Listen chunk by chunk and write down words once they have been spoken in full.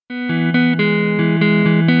Welcome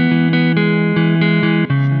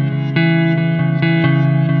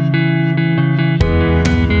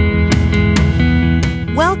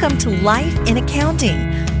to Life in Accounting,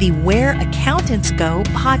 the Where Accountants Go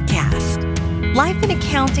podcast. Life in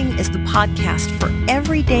Accounting is the podcast for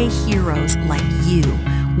everyday heroes like you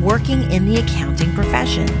working in the accounting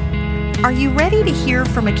profession. Are you ready to hear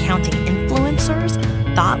from accounting influencers,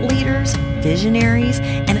 thought leaders, visionaries,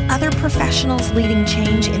 and other professionals leading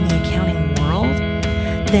change in the accounting world?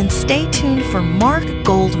 Then stay tuned for Mark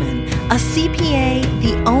Goldman, a CPA,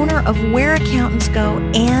 the owner of Where Accountants Go,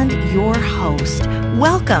 and your host.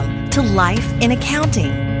 Welcome to Life in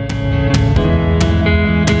Accounting.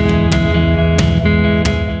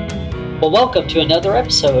 Well, welcome to another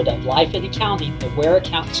episode of Life in Accounting, the Where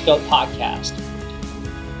Accountants Go podcast.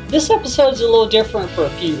 This episode is a little different for a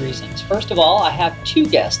few reasons. First of all, I have two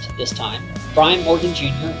guests this time, Brian Morgan Jr.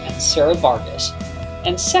 and Sarah Vargas.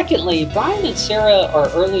 And secondly, Brian and Sarah are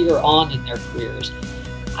earlier on in their careers.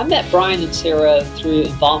 I met Brian and Sarah through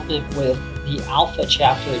involvement with the Alpha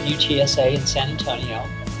chapter at UTSA in San Antonio,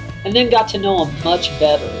 and then got to know them much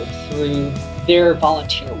better through their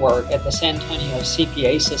volunteer work at the San Antonio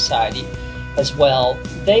CPA Society as well.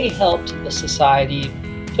 They helped the society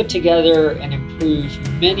put together and improve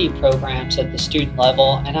many programs at the student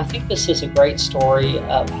level, and I think this is a great story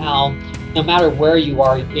of how no matter where you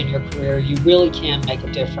are in your career, you really can make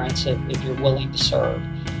a difference if you're willing to serve.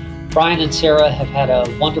 Brian and Sarah have had a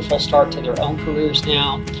wonderful start to their own careers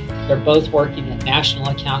now. They're both working at national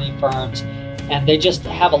accounting firms, and they just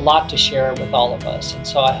have a lot to share with all of us. And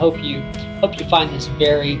so I hope you find this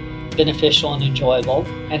very beneficial and enjoyable.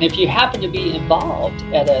 And if you happen to be involved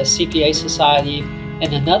at a CPA society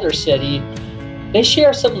in another city, they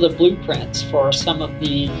share some of the blueprints for some of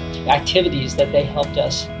the activities that they helped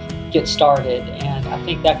us get started, and I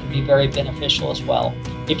think that can be very beneficial as well.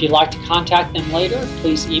 If you'd like to contact them later,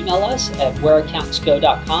 please email us at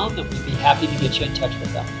whereaccountantsgo.com, and we'd be happy to get you in touch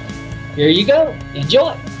with them. Here you go.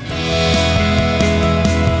 Enjoy.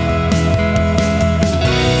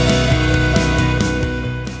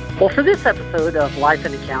 Well, for this episode of Life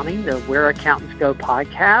in Accounting, the Where Accountants Go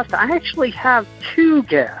podcast, I actually have two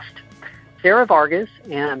guests, Sarah Vargas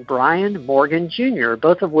and Brian Morgan Jr.,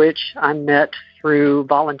 both of which I met through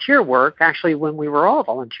volunteer work, actually when we were all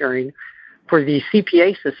volunteering for the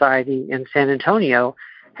CPA Society in San Antonio.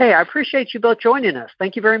 Hey, I appreciate you both joining us.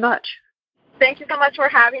 Thank you very much. Thank you so much for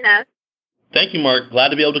having us. Thank you, Mark. Glad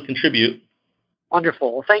to be able to contribute.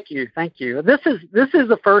 Wonderful. Thank you. This is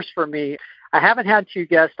the first for me. I haven't had two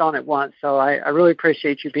guests on at once, so I really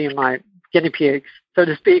appreciate you being my guinea pigs, so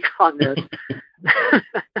to speak, on this.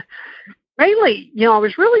 Mainly, I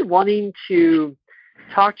was really wanting to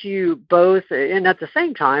talk to you both, and at the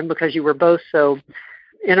same time, because you were both so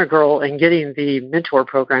integral in getting the mentor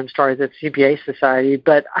program started at CPA Society,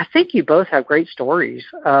 but I think you both have great stories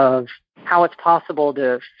of how it's possible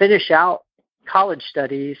to finish out college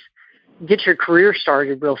studies, get your career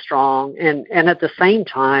started real strong, and at the same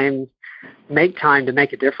time, make time to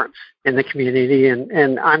make a difference in the community.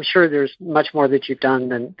 And I'm sure there's much more that you've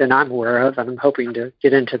done than I'm aware of, and I'm hoping to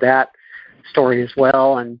get into that story as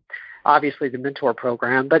well, and obviously the mentor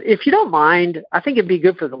program. But if you don't mind, I think it'd be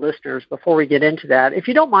good for the listeners before we get into that, if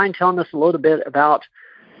you don't mind telling us a little bit about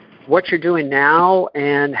what you're doing now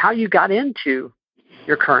and how you got into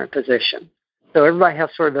your current position, so everybody has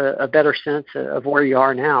sort of a better sense of where you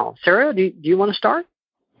are now. Sarah, do you want to start?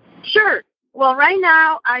 Sure. Well, right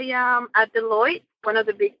now I am at Deloitte, one of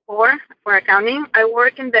the big four for accounting. I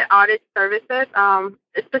work in the audit services,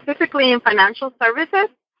 specifically in financial services.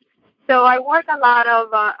 So I work a lot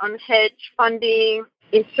of on hedge funding,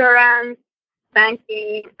 insurance,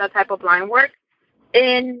 banking, that type of line work.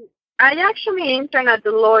 And I actually interned at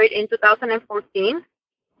Deloitte in 2014.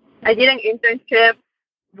 I did an internship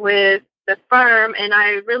with the firm, and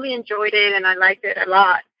I really enjoyed it, and I liked it a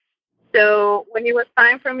lot. So when it was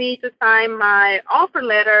time for me to sign my offer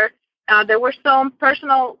letter, there were some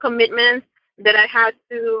personal commitments that I had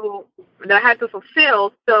to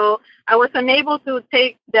fulfill. So I was unable to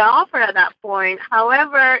take the offer at that point.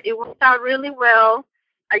 However, it worked out really well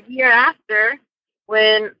a year after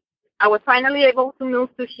when I was finally able to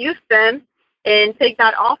move to Houston and take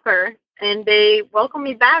that offer. And they welcomed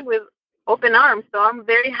me back with open arms. So I'm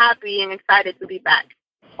very happy and excited to be back.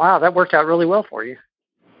 Wow, that worked out really well for you.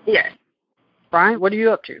 Yes. Brian, what are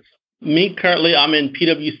you up to? Me, currently, I'm in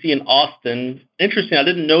PwC in Austin. Interesting, I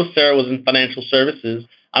didn't know Sarah was in financial services.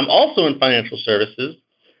 I'm also in financial services,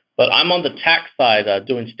 but I'm on the tax side,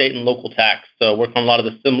 doing state and local tax. So work on a lot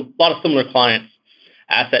of similar clients,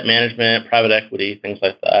 asset management, private equity, things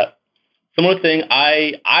like that. Similar thing,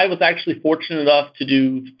 I was actually fortunate enough to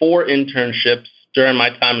do 4 internships during my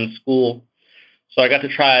time in school. So I got to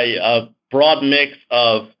try a broad mix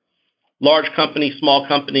of large company, small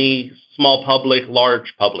public,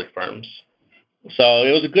 large public firms. So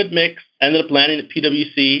it was a good mix. Ended up landing at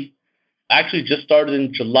PwC. I actually just started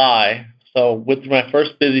in July. So with my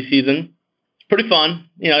first busy season, it's pretty fun.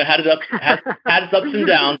 It had its ups and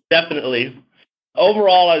downs, definitely.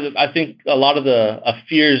 Overall, I think a lot of the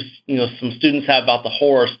fears, some students have about the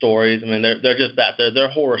horror stories. I mean, they're just that. They're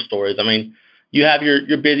horror stories. I mean, you have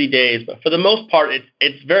your busy days, but for the most part,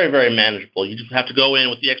 it's very, very manageable. You just have to go in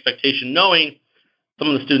with the expectation, knowing some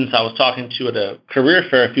of the students I was talking to at a career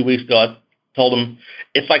fair a few weeks ago, I told them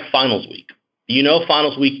it's like finals week.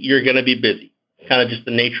 Finals week, you're going to be busy. Kind of just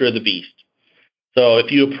the nature of the beast. So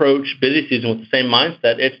if you approach busy season with the same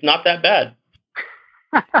mindset, it's not that bad.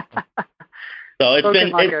 So it's been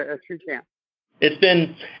like a true champ. It's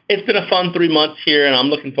been a fun 3 months here, and I'm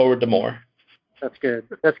looking forward to more. That's good.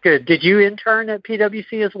 That's good. Did you intern at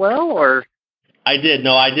PwC as well, or? I did.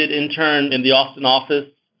 No, I did intern in the Austin office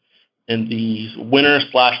in the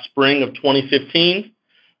winter/spring of 2015.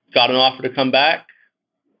 Got an offer to come back.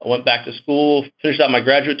 I went back to school, finished out my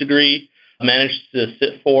graduate degree, managed to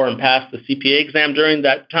sit for and pass the CPA exam during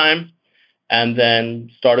that time, and then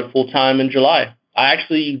started full-time in July. I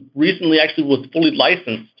recently was fully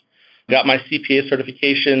licensed. Got my CPA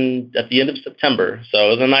certification at the end of September. So it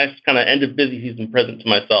was a nice kind of end of busy season present to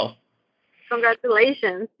myself.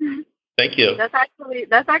 Congratulations. Thank you. That's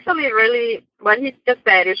actually really, what he just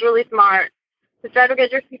said is really smart, to try to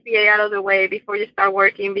get your CPA out of the way before you start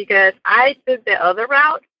working, because I took the other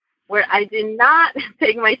route where I did not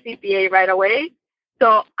take my CPA right away.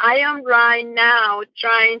 So I am right now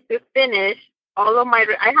trying to finish all of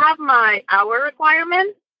I have my hour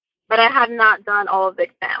requirements, but I have not done all of the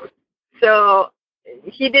exams. So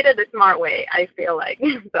he did it the smart way, I feel like.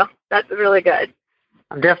 So that's really good.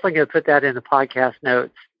 I'm definitely going to put that in the podcast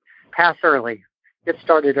notes. Pass early. Get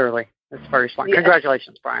started early. That's very smart. Yes.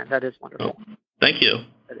 Congratulations, Brian. That is wonderful. Oh, thank you.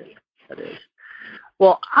 That is.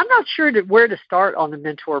 Well, I'm not sure where to start on the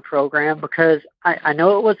mentor program, because I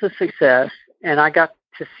know it was a success, and I got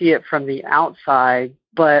to see it from the outside,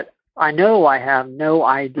 but I know I have no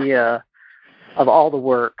idea of all the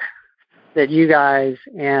work that you guys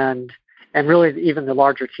and really even the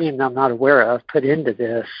larger team that I'm not aware of put into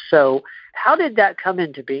this. So how did that come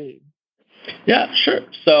into being? Yeah, sure.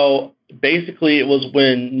 So basically it was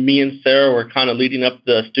when me and Sarah were kind of leading up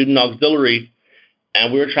the student auxiliary,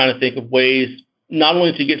 and we were trying to think of ways not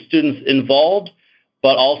only to get students involved,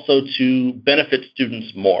 but also to benefit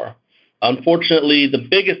students more. Unfortunately, the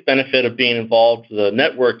biggest benefit of being involved, the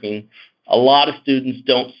networking, a lot of students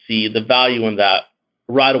don't see the value in that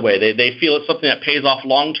right away. They feel it's something that pays off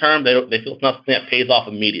long term. They feel it's not something that pays off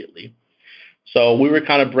immediately. So we were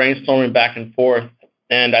kind of brainstorming back and forth,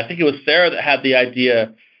 and I think it was Sarah that had the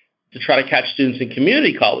idea to try to catch students in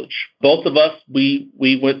community college. Both of us, we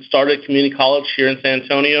started community college here in San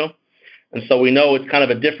Antonio, and so we know it's kind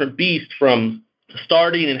of a different beast from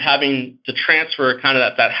starting and having to transfer kind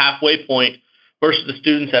of that halfway point versus the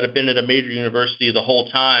students that have been at a major university the whole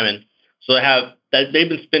time. And so they've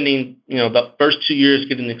been spending, the first 2 years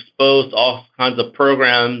getting exposed to all kinds of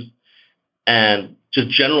programs and just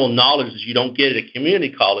general knowledge that you don't get at a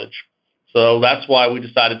community college. So that's why we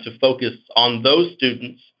decided to focus on those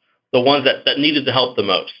students, the ones that needed the help the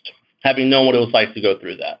most, having known what it was like to go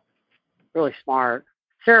through that. Really smart.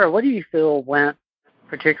 Sarah, what do you feel went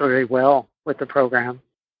particularly well with the program?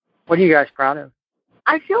 What are you guys proud of?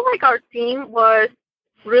 I feel like our team was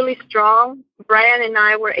really strong. Brian and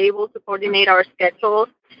I were able to coordinate our schedules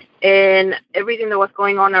and everything that was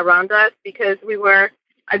going on around us, because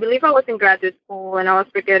I believe I was in graduate school and I was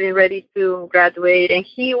getting ready to graduate, and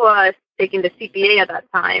he was taking the CPA at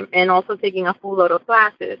that time and also taking a full load of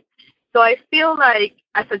classes. So I feel like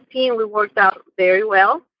as a team, we worked out very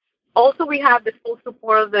well. Also, we have the full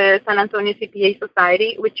support of the San Antonio CPA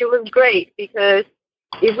Society, which it was great, because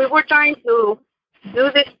if we were trying to do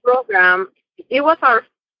this program, it was our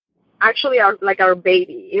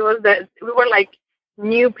baby. It was we were like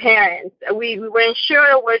new parents. We weren't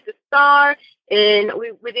sure where to start, and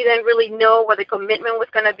we didn't really know what the commitment was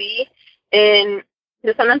going to be. And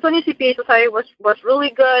the San Antonio CPA Society was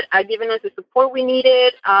really good at giving us the support we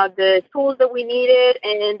needed, the tools that we needed,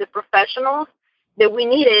 and the professionals that we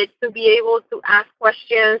needed to be able to ask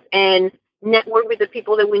questions and network with the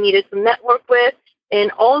people that we needed to network with.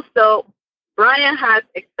 And also, Brian has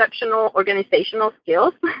exceptional organizational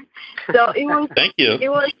skills. So it was Thank you. It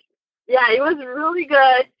was really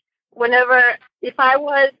good. If I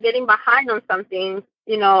was getting behind on something,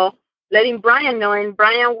 letting Brian know, and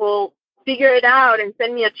Brian will figure it out and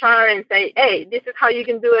send me a chart and say, hey, this is how you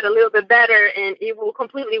can do it a little bit better, and it will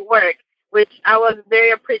completely work, which I was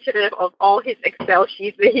very appreciative of all his Excel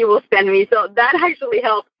sheets that he will send me. So that actually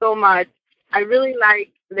helped so much. I really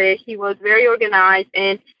liked that he was very organized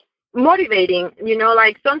and motivating.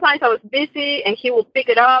 Like sometimes I was busy and he will pick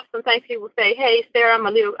it up. Sometimes he will say, hey, Sarah, I'm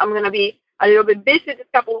going to be a little bit busy this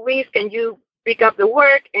couple of weeks. Can you pick up the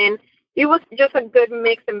work? And it was just a good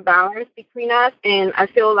mix and balance between us, and I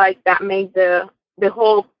feel like that made the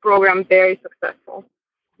whole program very successful.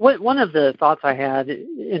 One of the thoughts I had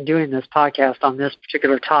in doing this podcast on this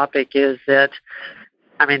particular topic is that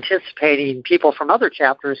I'm anticipating people from other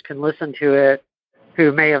chapters can listen to it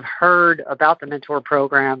who may have heard about the mentor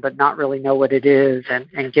program but not really know what it is,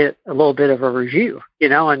 and get a little bit of a review,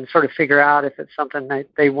 and sort of figure out if it's something that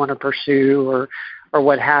they want to pursue or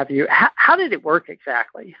what have you. How did it work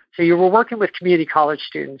exactly? So you were working with community college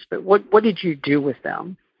students, but what did you do with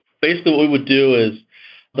them? Basically, what we would do is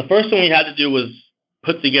the first thing we had to do was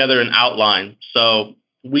put together an outline. So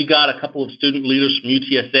we got a couple of student leaders from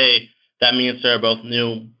UTSA that me and Sarah both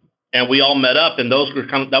knew, and we all met up, and that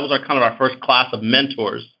was our first class of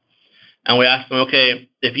mentors. And we asked them, okay,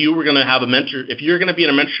 if you were going to have if you're going to be in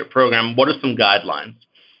a mentorship program, what are some guidelines?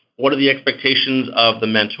 What are the expectations of the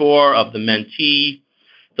mentor, of the mentee,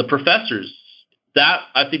 the professors? That,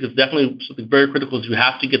 I think, is definitely something very critical, is you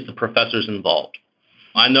have to get the professors involved.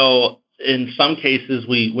 I know in some cases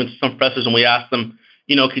we went to some professors and we asked them,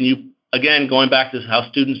 can you, again, going back to how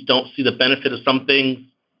students don't see the benefit of some things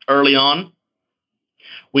early on,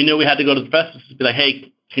 we knew we had to go to the professors and be like,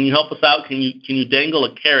 hey, can you help us out? Can you dangle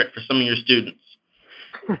a carrot for some of your students?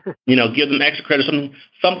 Give them extra credit,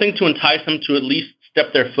 something to entice them to at least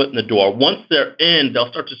step their foot in the door. Once they're in, they'll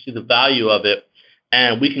start to see the value of it,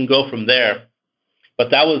 and we can go from there.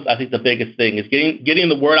 But that was, I think, the biggest thing, is getting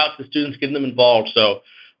the word out to the students, getting them involved. So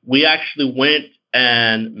we actually went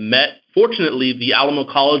and met. Fortunately, the Alamo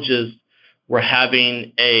colleges were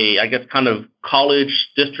having kind of college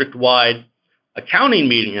district-wide accounting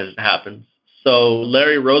meeting as it happens. So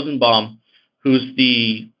Larry Rosenbaum, who's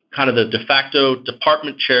the de facto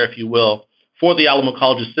department chair, if you will, for the Alamo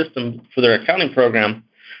Colleges system for their accounting program,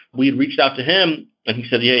 we reached out to him, and he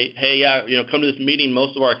said, come to this meeting.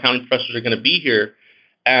 Most of our accounting professors are going to be here.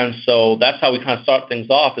 And so that's how we kind of start things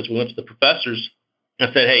off, is we went to the professors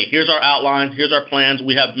and said, hey, here's our outlines, here's our plans.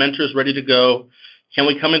 We have mentors ready to go. Can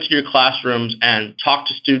we come into your classrooms and talk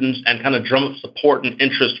to students and kind of drum up support and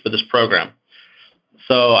interest for this program?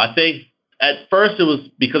 So I think at first it was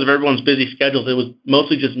because of everyone's busy schedules. It was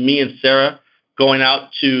mostly just me and Sarah going out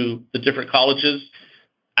to the different colleges.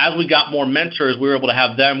 As we got more mentors, we were able to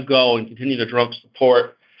have them go and continue to drum up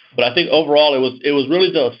support. But I think overall it was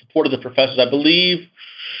really the support of the professors. I believe,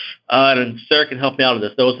 and Sarah can help me out with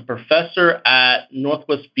this, there was a professor at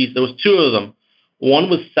Northwest BC. There was two of them. One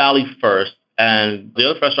was Sally First, and the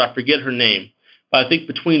other professor, I forget her name. But I think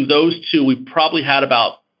between those two, we probably had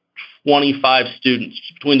about 25 students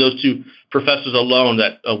between those two professors alone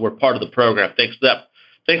that were part of the program. Thanks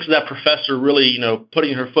to that professor really,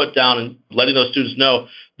 putting her foot down and letting those students know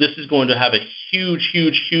this is going to have a huge,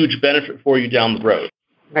 huge, huge benefit for you down the road.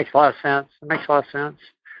 Makes a lot of sense.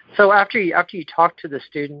 So after you talked to the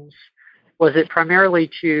students, was it primarily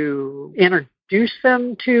to introduce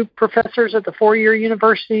them to professors at the four-year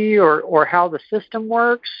university, or how the system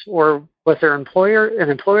works, or was there an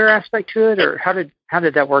employer aspect to it, or how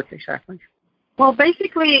did that work exactly? Well,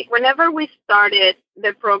 basically, whenever we started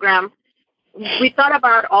the program, we thought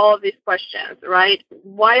about all of these questions, right?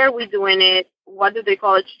 Why are we doing it? What do the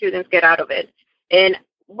college students get out of it? And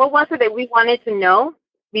what was it that we wanted to know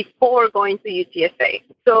before going to UTSA?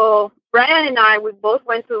 So Brian and I, we both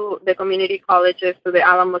went to the community colleges, to the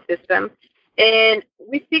Alamo system, and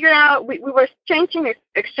we figured out we were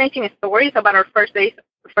exchanging stories about our first day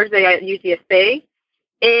at UTSA,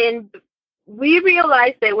 and we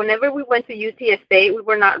realized that whenever we went to UTSA, we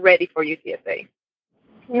were not ready for UTSA.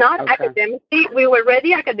 Not academically. We were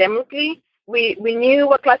ready academically. We knew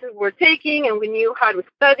what classes we were taking, and we knew how to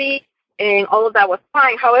study, and all of that was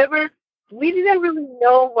fine. However, we didn't really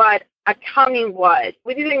know what accounting was.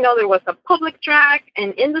 We didn't know there was a public track,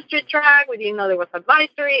 an industry track. We didn't know there was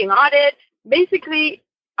advisory and audit. Basically,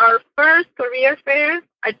 our first career fair,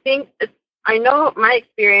 I know my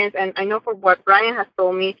experience, and I know from what Brian has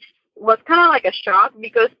told me, was kind of like a shock,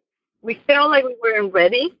 because we felt like we weren't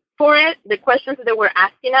ready for it. The questions that they were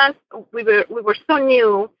asking us, we were so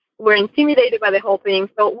new, we were intimidated by the whole thing,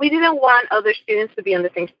 so we didn't want other students to be in the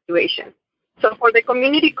same situation. So for the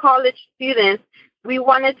community college students, we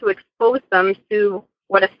wanted to expose them to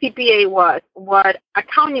what a CPA was, what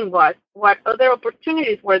accounting was, what other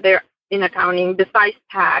opportunities were there in accounting besides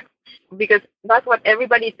tax, because that's what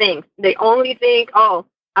everybody thinks. They only think, oh,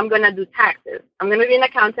 I'm going to do taxes. I'm going to be an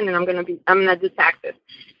accountant and I'm going to do taxes.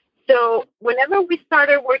 So whenever we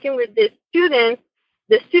started working with these students,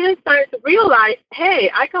 the students started to realize,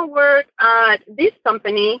 hey, I can work at this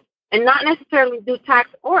company and not necessarily do tax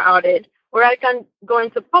or audit, or I can go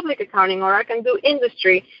into public accounting, or I can do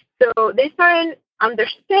industry. So they started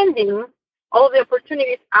understanding all the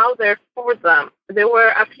opportunities out there for them. There were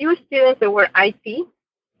a few students that were IT,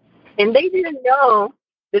 and they didn't know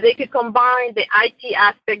that they could combine the IT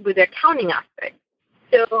aspect with the accounting aspect.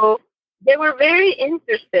 So they were very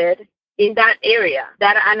interested in that area,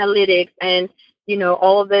 data analytics and,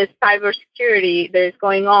 all this cybersecurity that is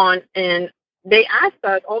going on. And they ask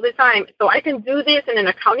us all the time, so I can do this in an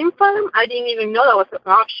accounting firm? I didn't even know that was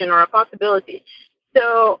an option or a possibility.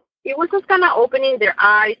 So it was just kind of opening their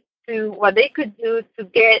eyes to what they could do to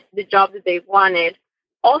get the job that they wanted,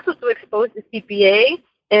 also to expose the CPA.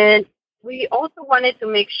 And we also wanted to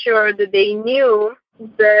make sure that they knew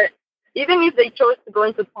that even if they chose to go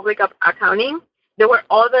into public accounting, there were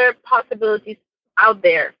other possibilities out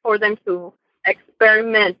there for them to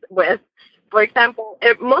experiment with. For example,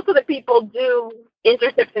 most of the people do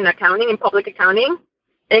internships in accounting, in public accounting,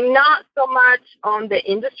 and not so much on the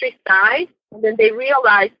industry side. And then they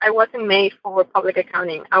realized I wasn't made for public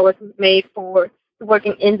accounting. I was made for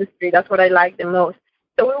working industry. That's what I like the most.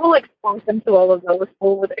 So we will expose them to all of those.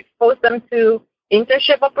 We would expose them to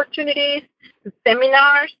internship opportunities, to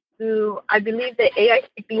seminars, to, I believe the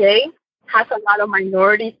AICPA has a lot of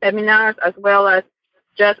minority seminars as well as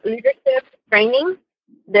just leadership training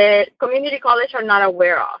that community college are not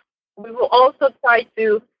aware of. We will also try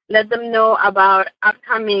to let them know about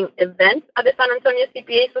upcoming events at the San Antonio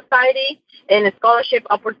CPA Society and scholarship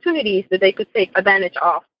opportunities that they could take advantage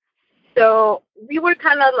of. So we were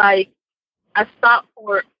kind of like a stop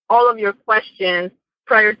for all of your questions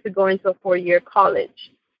prior to going to a 4-year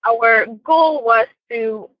college. Our goal was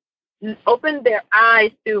to open their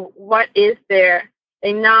eyes to what is there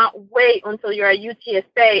and not wait until you're at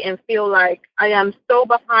UTSA and feel like I am so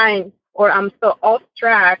behind or I'm so off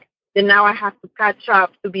track that now I have to catch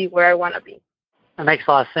up to be where I want to be. That makes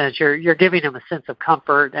a lot of sense. You're giving them a sense of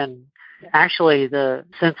comfort and actually the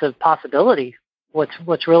sense of possibility.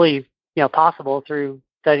 What's really possible through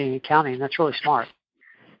studying accounting. That's really smart.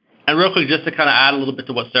 And real quick, just to kind of add a little bit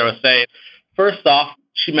to what Sarah was saying. First off,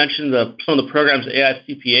 she mentioned some of the programs that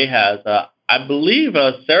AICPA has. I believe,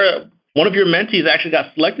 Sarah, one of your mentees actually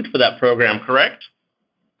got selected for that program, correct?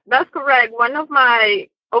 That's correct. One of my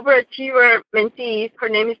overachiever mentees, her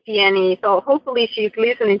name is Tiani, so hopefully she's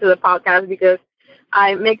listening to the podcast because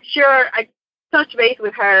I make sure I touch base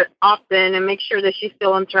with her often and make sure that she's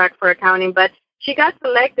still on track for accounting. But she got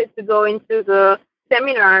selected to go into the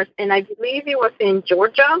seminars, and I believe it was in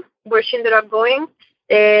Georgia where she ended up going.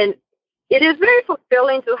 And it is very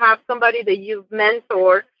fulfilling to have somebody that you've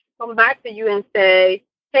mentored come back to you and say,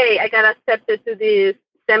 hey, I got accepted to this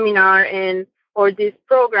seminar or this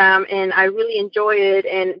program, and I really enjoy it,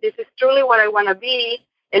 and this is truly what I want to be.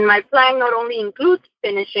 And my plan not only includes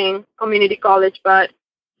finishing community college, but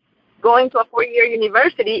going to a 4-year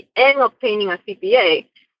university and obtaining a CPA.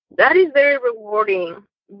 That is very rewarding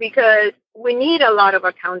because we need a lot of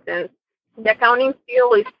accountants. The accounting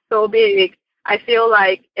field is so big. I feel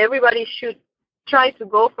like everybody should try to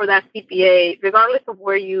go for that CPA, regardless of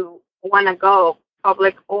where you want to go,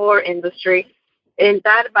 public or industry. And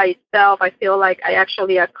that by itself, I feel like I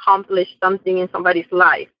actually accomplished something in somebody's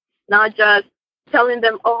life, not just telling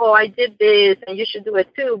them, oh, I did this and you should do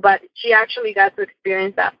it too, but she actually got to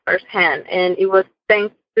experience that firsthand. And it was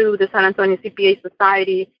thanks to the San Antonio CPA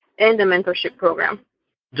Society and the mentorship program.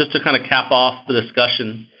 Just to kind of cap off the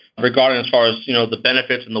discussion regarding as far as, the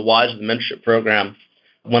benefits and the whys of the mentorship program.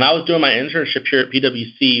 When I was doing my internship here at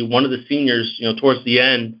PwC, one of the seniors, towards the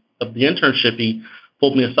end of the internship, he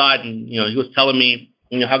pulled me aside and, he was telling me,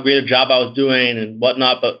 how great a job I was doing and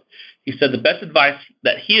whatnot. But he said the best advice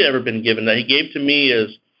that he had ever been given, that he gave to me,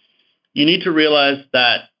 is you need to realize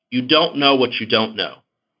that you don't know what you don't know.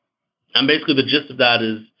 And basically the gist of that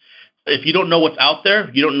is if you don't know what's out there,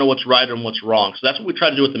 you don't know what's right and what's wrong. So that's what we try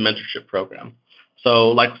to do with the mentorship program. So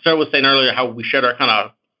like Sarah was saying earlier, how we shared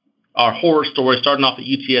our horror story starting off at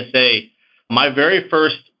UTSA. My very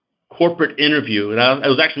first corporate interview, and it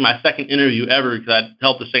was actually my second interview ever because I'd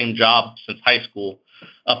held the same job since high school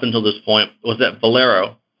up until this point, was at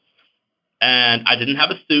Valero. And I didn't have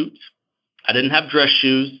a suit. I didn't have dress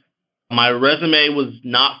shoes. My resume was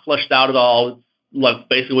not fleshed out at all. It's like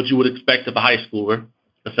basically what you would expect of a high schooler,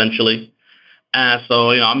 essentially. And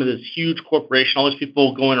so, I'm in this huge corporation, all these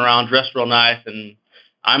people going around dressed real nice, and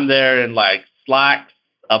I'm there in like slacks,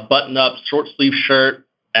 a button-up short sleeve shirt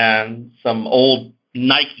and some old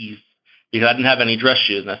Nikes because I didn't have any dress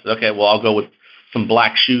shoes. And I said, okay, well, I'll go with some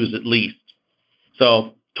black shoes at least.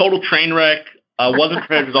 So total train wreck. Wasn't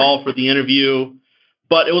prepared at all for the interview,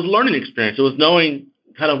 but it was a learning experience. It was knowing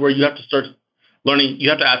kind of where you have to start learning. You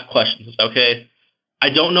have to ask questions. It's okay, I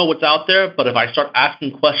don't know what's out there, but if I start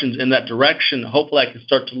asking questions in that direction, hopefully I can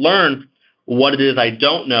start to learn what it is I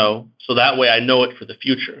don't know, so that way I know it for the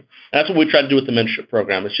future. And that's what we try to do with the mentorship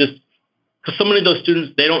program. It's just because so many of those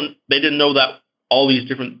students, they didn't know that all these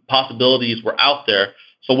different possibilities were out there.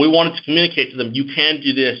 So we wanted to communicate to them, you can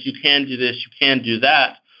do this, you can do this, you can do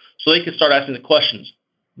that, so they could start asking the questions.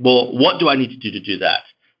 Well, what do I need to do that?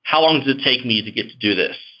 How long does it take me to get to do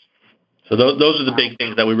this? So those are the big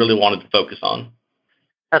things that we really wanted to focus on.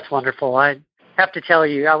 That's wonderful. I have to tell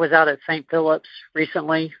you, I was out at St. Philip's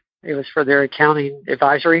recently. It was for their accounting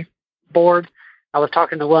advisory board. I was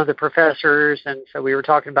talking to one of the professors, and so we were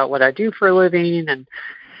talking about what I do for a living, and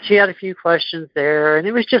she had a few questions there, and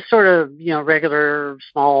it was just sort of, regular,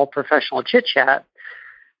 small, professional chit-chat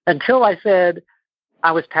until I said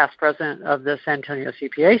I was past president of the San Antonio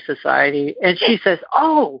CPA Society, and she says,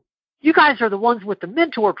 oh, you guys are the ones with the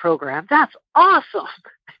mentor program. That's awesome.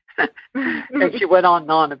 And she went on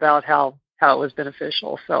and on about how it was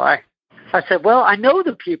beneficial. So I said, well, I know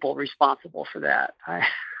the people responsible for that.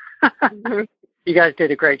 You guys did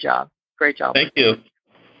a great job. Great job. Thank you.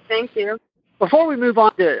 Thank you. Before we move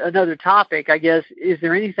on to another topic, I guess, is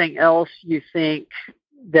there anything else you think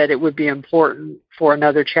that it would be important for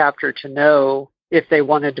another chapter to know if they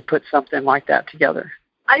wanted to put something like that together?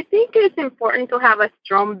 I think it's important to have a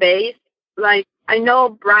strong base. Like, I know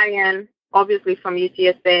Brian, obviously from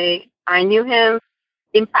UTSA. I knew him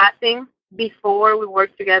in passing before we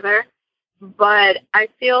worked together, but I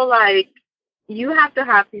feel like you have to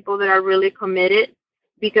have people that are really committed,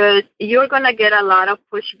 because you're going to get a lot of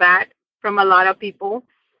pushback from a lot of people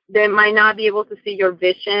that might not be able to see your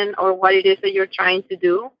vision or what it is that you're trying to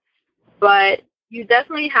do. But you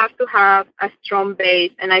definitely have to have a strong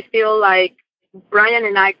base. And I feel like Brian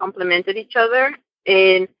and I complemented each other,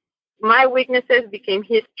 and my weaknesses became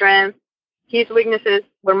his strengths. His weaknesses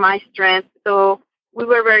were my strengths. So we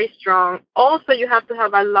were very strong. Also, you have to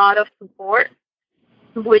have a lot of support,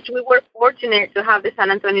 which we were fortunate to have the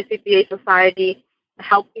San Antonio CPA Society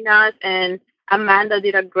helping us, and Amanda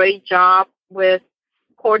did a great job with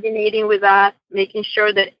coordinating with us, making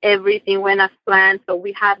sure that everything went as planned. So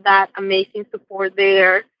we had that amazing support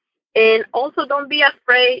there. And also, don't be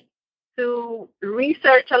afraid to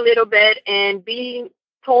research a little bit and be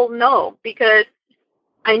told no, because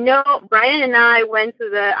I know Brian and I went to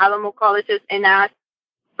the Alamo colleges and asked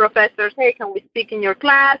professors, hey, can we speak in your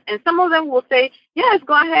class? And some of them will say, yes,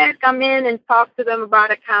 go ahead, come in and talk to them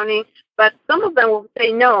about accounting. But some of them will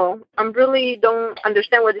say, no, I really don't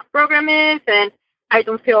understand what this program is, and I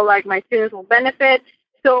don't feel like my students will benefit.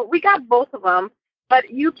 So we got both of them. But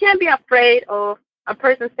you can't be afraid of a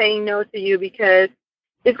person saying no to you, because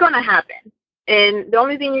it's going to happen. And the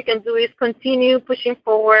only thing you can do is continue pushing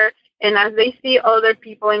forward. And as they see other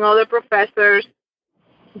people and other professors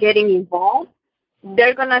getting involved,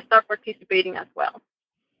 they're going to start participating as well.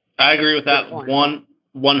 I agree with that 100%.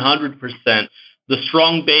 The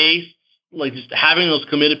strong base, like just having those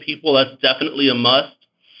committed people, that's definitely a must.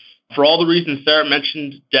 For all the reasons Sarah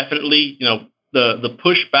mentioned, definitely, the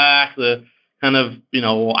pushback, the kind of,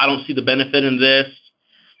 I don't see the benefit in this.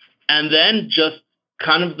 And then just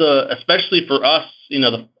kind of especially for us,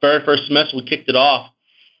 the very first semester we kicked it off,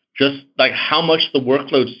 just like how much the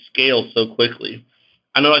workload scales so quickly.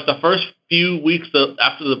 I know like the first few weeks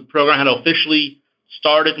after the program had officially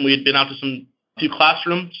started and we had been out to a few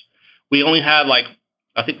classrooms, we only had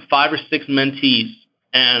I think 5 or 6 mentees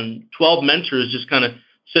and 12 mentors just kind of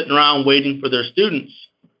sitting around waiting for their students.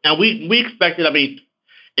 And we expected,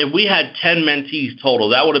 if we had 10 mentees total,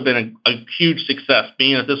 that would have been a huge success,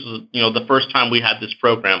 being that this was, the first time we had this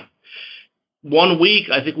program. 1 week,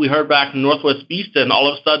 I think we heard back from Northwest Vista, and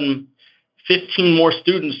all of a sudden, 15 more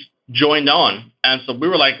students joined on. And so we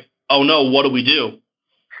were like, oh no, what do we do?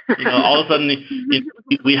 All of a sudden,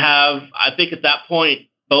 we have, I think at that point,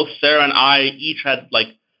 both Sarah and I each had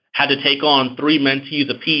to take on 3 mentees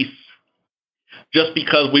apiece, just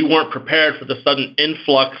because we weren't prepared for the sudden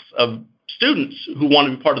influx of students who want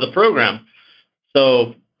to be part of the program.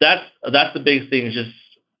 So that's the biggest thing, is just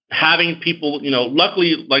having people,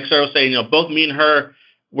 luckily, like Sarah was saying, both me and her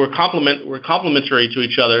were complementary to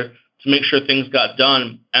each other to make sure things got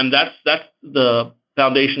done. And that's the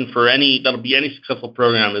foundation for any successful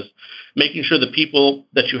program, is making sure the people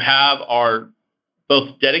that you have are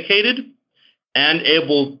both dedicated and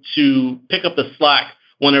able to pick up the slack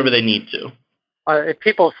whenever they need to. if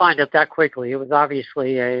people signed up that quickly, it was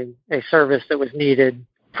obviously a service that was needed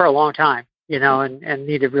for a long time, and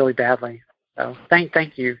needed really badly. So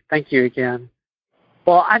thank you again.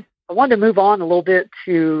 Well, I wanted to move on a little bit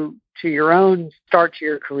to your own start to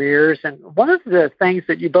your careers, and one of the things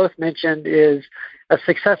that you both mentioned is a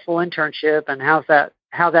successful internship and how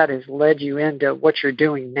that has led you into what you're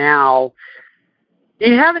doing now. Do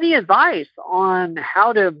you have any advice on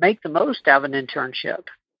how to make the most out of an internship?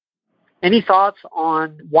 Any thoughts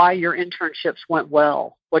on why your internships went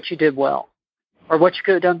well, what you did well, or what you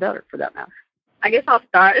could have done better, for that matter? I guess I'll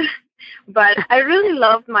start. But I really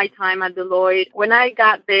loved my time at Deloitte. When I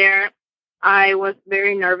got there, I was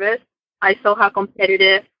very nervous. I saw how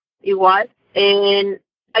competitive it was. And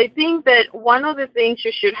I think that one of the things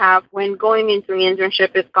you should have when going into an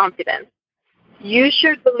internship is confidence. You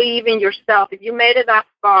should believe in yourself. If you made it that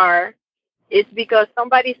far, it's because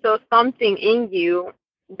somebody saw something in you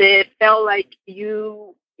that felt like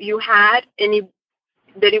you had, and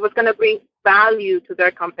that it was going to bring value to their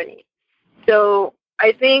company. So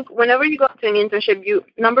I think whenever you go to an internship, you,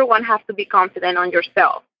 number one, have to be confident on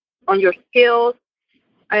yourself, on your skills,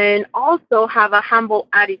 and also have a humble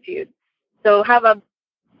attitude. So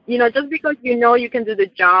just because you can do the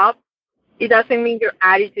job, it doesn't mean your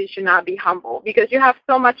attitude should not be humble, because you have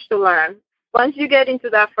so much to learn. Once you get into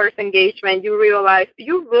that first engagement, you realize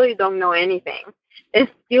you really don't know anything.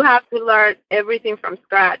 You have to learn everything from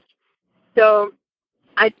scratch. So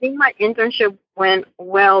I think my internship went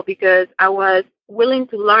well because I was willing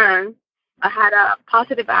to learn. I had a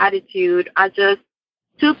positive attitude. I just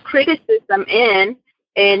took criticism in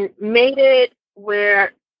and made it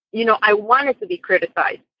where, I wanted to be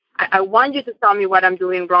criticized. I want you to tell me what I'm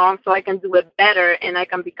doing wrong so I can do it better and I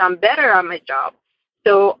can become better at my job.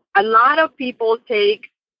 So a lot of people take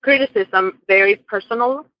criticism very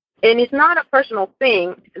personal, and it's not a personal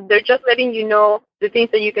thing. They're just letting you know the things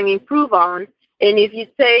that you can improve on. And if you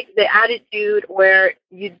take the attitude where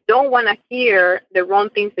you don't want to hear the wrong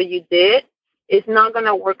things that you did, it's not going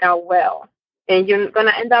to work out well, and you're going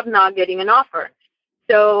to end up not getting an offer.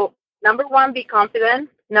 So number one, be confident.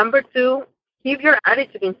 Number two, keep your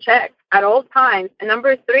attitude in check at all times. And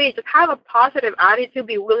number three, just have a positive attitude,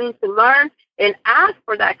 be willing to learn, and ask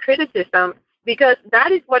for that criticism, because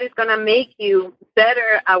that is what is going to make you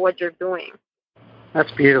better at what you're doing.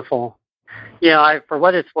 That's beautiful. Yeah, for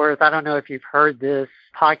what it's worth, I don't know if you've heard this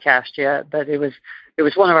podcast yet, but it was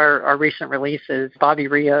one of our recent releases. Bobby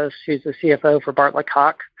Rios, who's the CFO for Bartlett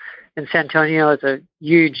Cox in San Antonio, is a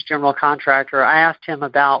huge general contractor. I asked him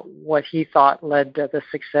about what he thought led to the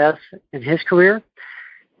success in his career,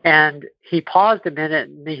 and he paused a minute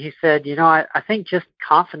and he said, I think just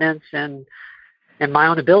confidence in my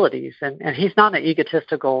own abilities. And he's not an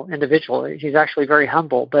egotistical individual. He's actually very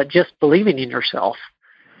humble, but just believing in yourself.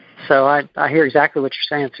 So I hear exactly what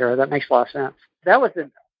you're saying, Sarah. That makes a lot of sense. That was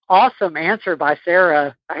an awesome answer by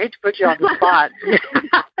Sarah. I hate to put you on the spot.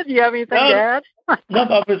 Do you have anything to add? No,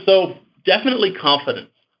 Buffett. So definitely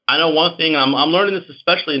confidence. I know one thing, I'm learning this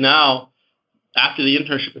especially now after the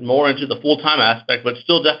internship and more into the full-time aspect, but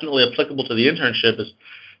still definitely applicable to the internship, is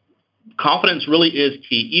confidence really is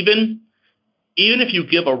key. Even if you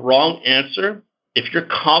give a wrong answer, if you're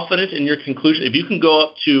confident in your conclusion, if you can go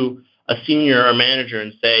up to a senior or manager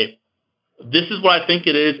and say, this is what I think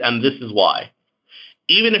it is and this is why.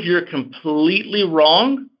 Even if you're completely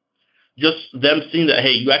wrong, just them seeing that,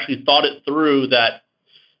 hey, you actually thought it through, that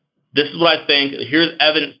this is what I think, here's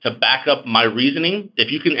evidence to back up my reasoning.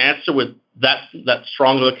 If you can answer with that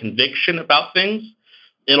strong of a conviction about things,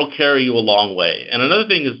 it'll carry you a long way. And another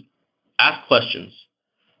thing is ask questions.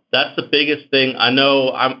 That's the biggest thing. I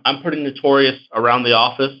know I'm pretty notorious around the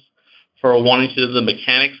office for wanting to do the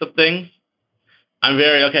mechanics of things. I'm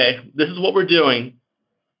this is what we're doing.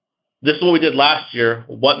 This is what we did last year.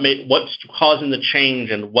 What's causing the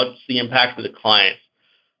change and what's the impact of the client?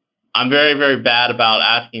 I'm very, very bad about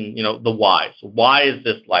asking, the why. So why is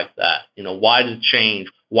this like that? Why did it change?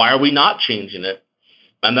 Why are we not changing it?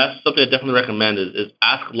 And that's something I definitely recommend is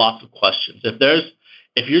ask lots of questions.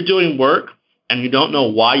 If you're doing work and you don't know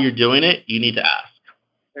why you're doing it, you need to ask.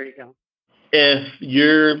 There you go.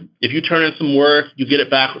 If you turn in some work, you get it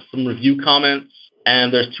back with some review comments,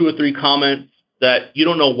 and there's 2 or 3 comments that you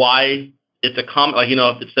don't know why it's a comment, like,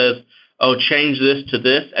 if it says, oh, change this to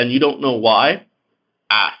this, and you don't know why,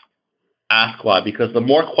 ask why, because the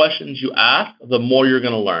more questions you ask, the more you're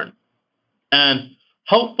going to learn. And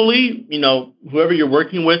hopefully, whoever you're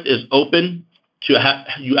working with is open to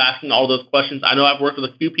you asking all those questions. I know I've worked with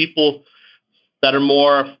a few people that are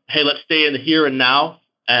more, hey, let's stay in the here and now,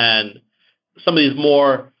 and some of these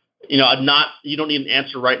more, you don't need an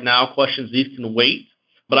answer right now questions. These can wait.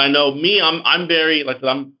 But I know me, I'm very, like I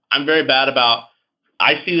said, I'm very bad about,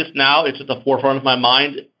 I see this now, it's at the forefront of my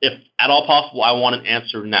mind. If at all possible, I want an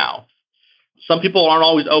answer now. Some people aren't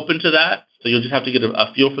always open to that, so you'll just have to get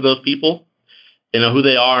a feel for those people, who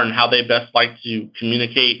they are and how they best like to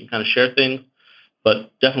communicate and kind of share things.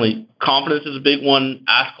 But definitely confidence is a big one.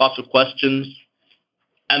 Ask lots of questions.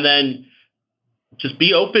 And then just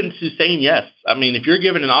be open to saying yes. I mean, if you're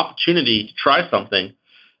given an opportunity to try something,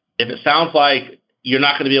 if it sounds like you're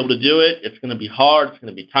not going to be able to do it, it's going to be hard, it's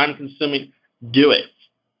going to be time consuming, do it.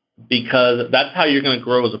 Because that's how you're going to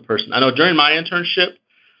grow as a person. I know during my internship,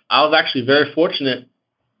 I was actually very fortunate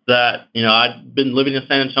that, I'd been living in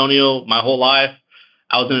San Antonio my whole life.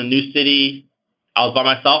 I was in a new city. I was by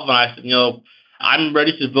myself, and I said, I'm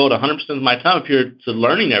ready to devote 100% of my time up here to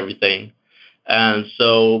learning everything. And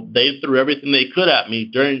so they threw everything they could at me.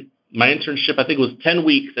 During my internship, I think it was 10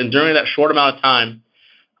 weeks, and during that short amount of time,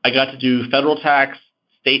 I got to do federal tax,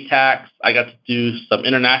 state tax. I got to do some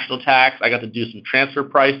international tax. I got to do some transfer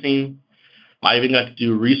pricing. I even got to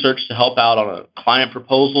do research to help out on a client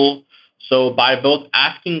proposal. So by both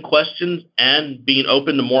asking questions and being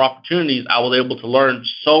open to more opportunities, I was able to learn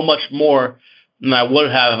so much more than I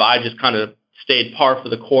would have if I just kind of stayed par for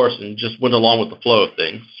the course and just went along with the flow of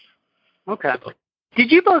things. Okay.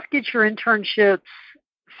 Did you both get your internships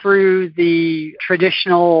through the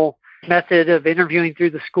traditional method of interviewing through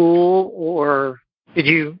the school, or did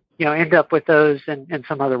you, end up with those in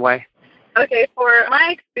some other way? Okay, for my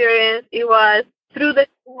experience, it was through the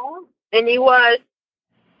school, and it was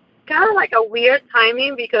kind of like a weird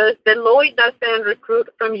timing because Deloitte doesn't recruit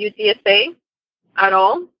from UTSA at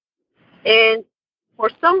all. And for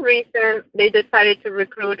some reason, they decided to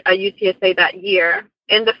recruit at UTSA that year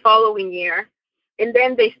and the following year. And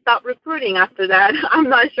then they stopped recruiting after that. I'm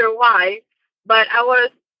not sure why, but I was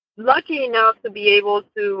lucky enough to be able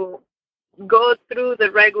to go through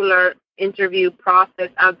the regular interview process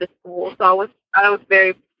at the school. So I was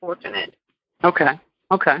very fortunate. Okay.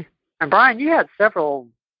 And Brian, you had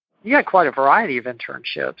quite a variety of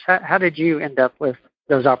internships. How did you end up with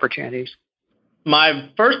those opportunities? My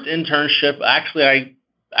first internship, I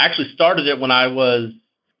started it when I was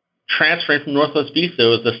transferring from Northwest Vista. It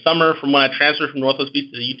was the summer from when I transferred from Northwest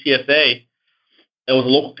Vista to UTSA. It was a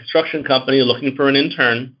local construction company looking for an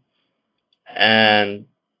intern. And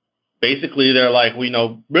basically they're like,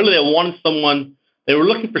 really they were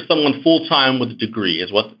looking for someone full-time with a degree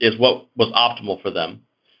is what was optimal for them.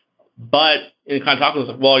 But in kind of talking, I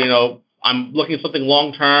was like, I'm looking at something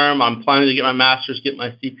long-term. I'm planning to get my master's, get my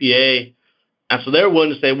CPA. And so they're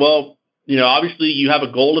willing to say, well, obviously you have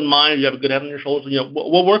a goal in mind, you have a good head on your shoulders,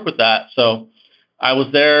 we'll work with that. So I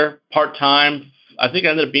was there part-time. I think I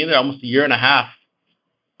ended up being there almost a year and a half.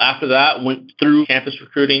 After that, went through campus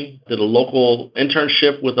recruiting, did a local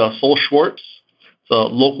internship with Sol Schwartz, it's a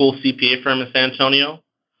local CPA firm in San Antonio.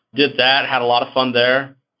 Did that, had a lot of fun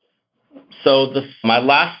there. So my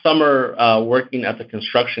last summer working at the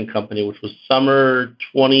construction company, which was summer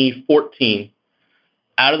 2014,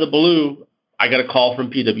 out of the blue, I got a call from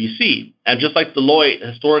PwC. And just like Deloitte,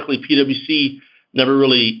 historically, PwC never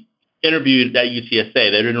really interviewed at UTSA. They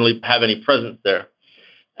didn't really have any presence there.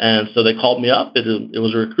 And so they called me up. It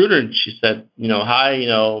was a recruiter, and she said,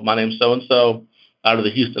 hi, my name's so-and-so out of the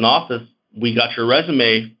Houston office. We got your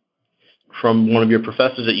resume from one of your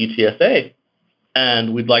professors at UTSA,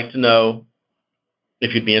 and we'd like to know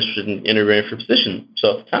if you'd be interested in interviewing for a position.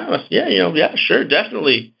 So at the time, I said, yeah, sure,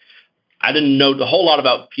 definitely. I didn't know a whole lot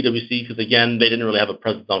about PwC because, again, they didn't really have a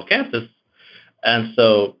presence on campus. And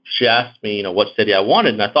so she asked me, what city I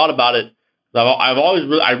wanted, and I thought about it.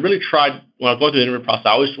 I really tried, when I was going through the interview process,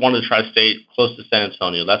 I always wanted to try to stay close to San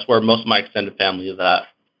Antonio. That's where most of my extended family is at.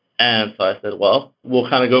 And so I said, well, we'll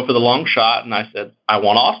kind of go for the long shot. And I said, I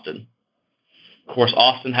want Austin. Of course,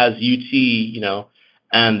 Austin has UT,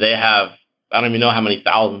 and they have, I don't even know how many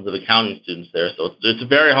thousands of accounting students there. So it's a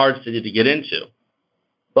very hard city to get into.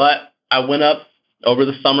 But I went up over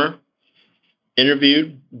the summer,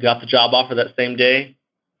 interviewed, got the job offer that same day,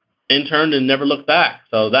 interned, and never looked back.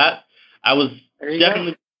 So I was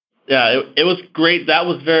definitely, it was great. I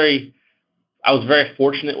was very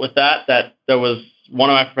fortunate with that there was one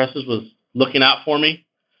of my professors was looking out for me,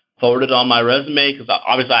 forwarded on my resume because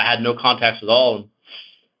obviously I had no contacts at all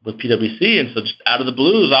with PwC. And so just out of the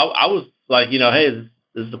blues, I was like, hey,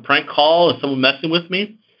 this is a prank call. Is someone messing with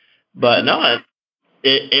me? But no,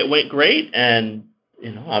 it went great. And,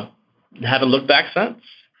 I haven't looked back since.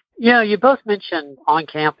 You both mentioned on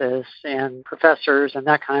campus and professors and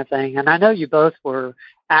that kind of thing. And I know you both were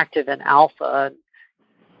active in Alpha.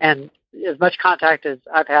 And as much contact as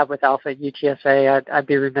I've had with Alpha at UTSA, I'd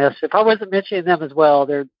be remiss if I wasn't mentioning them as well.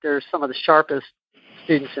 They're some of the sharpest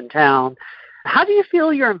students in town. How do you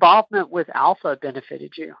feel your involvement with Alpha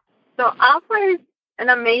benefited you? So Alpha is an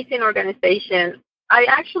amazing organization. I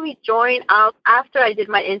actually joined out after I did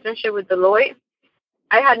my internship with Deloitte.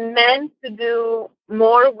 I had meant to do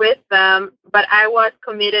more with them, but I was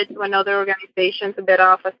committed to another organization to get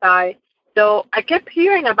Alpha Psi. So I kept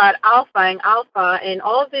hearing about Alpha and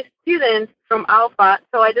all of these students from Alpha.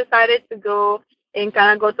 So I decided to go and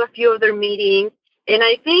kind of go to a few of their meetings. And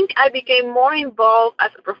I think I became more involved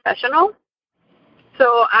as a professional.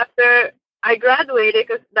 So after I graduated,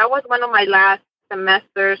 because that was one of my last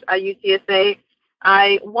semesters at UTSA,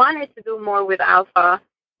 I wanted to do more with Alpha,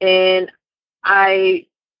 and I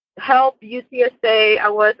helped UTSA. I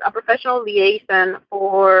was a professional liaison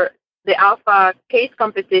for the Alpha case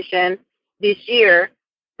competition this year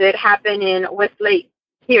that happened in Westlake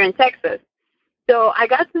here in Texas. So I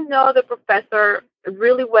got to know the professor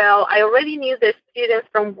really well. I already knew the students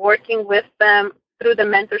from working with them through the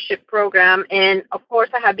mentorship program, and of course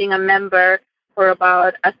I have been a member for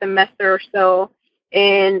about a semester or so,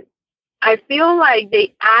 and I feel like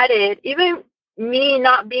they added, even me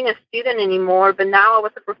not being a student anymore, but now I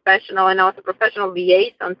was a professional and I was a professional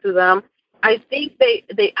liaison to them. I think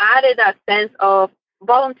they added that sense of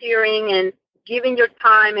volunteering and giving your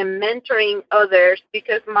time and mentoring others,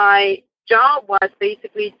 because my job was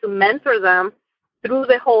basically to mentor them through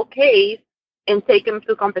the whole case and take them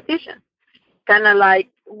to competition. Kind of like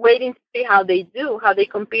waiting to see how they do, how they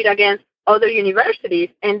compete against other universities.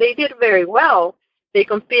 And they did very well. They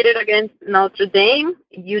competed against Notre Dame,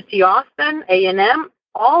 UT Austin, A&M,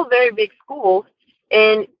 all very big schools.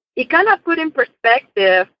 And it kind of put in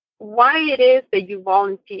perspective why it is that you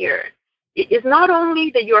volunteer. It's not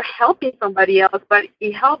only that you're helping somebody else, but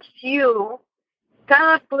it helps you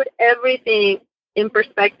kind of put everything in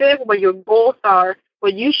perspective, what your goals are,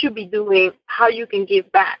 what you should be doing, how you can give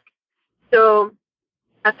back. So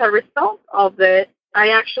as a result of it,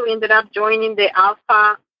 I actually ended up joining the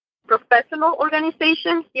Alpha professional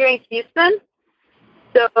organization here in Houston.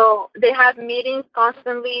 So they have meetings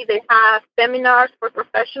constantly. They have seminars for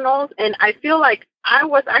professionals. And I feel like I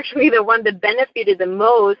was actually the one that benefited the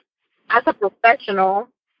most as a professional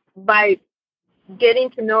by getting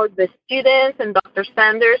to know the students and Dr.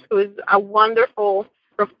 Sanders, who is a wonderful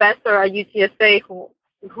professor at UTSA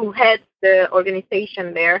who heads the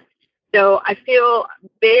organization there. So I feel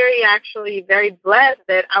very blessed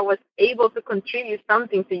that I was able to contribute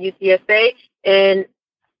something to UTSA, and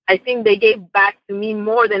I think they gave back to me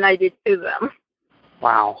more than I did to them.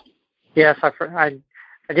 Wow. Yes, I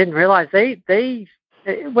didn't realize they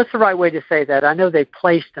what's the right way to say that? I know they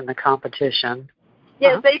placed in the competition.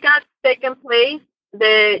 Yes, They got second place.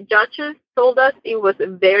 The judges told us it was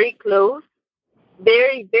very close,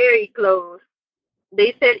 very, very close.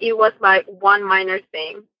 They said it was like one minor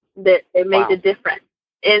thing that it made the difference.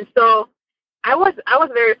 And so I was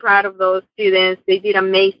very proud of those students. They did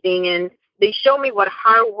amazing, and they showed me what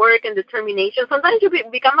hard work and determination. Sometimes you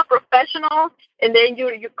become a professional, and then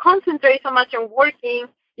you concentrate so much on working,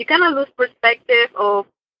 you kind of lose perspective of,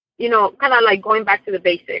 kind of like going back to the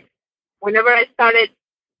basics. Whenever I started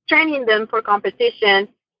training them for competition,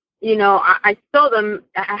 I saw them.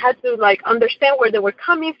 I had to like understand where they were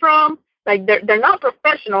coming from. Like they're not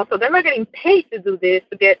professional, so they're not getting paid to do this,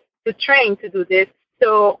 to train to do this.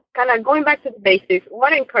 So kind of going back to the basics,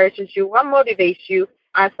 what encourages you, what motivates you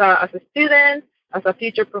as a student, as a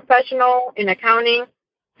future professional in accounting.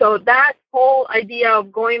 So that whole idea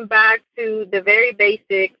of going back to the very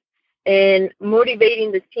basics and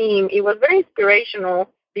motivating the team, it was very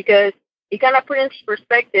inspirational because it kind of put into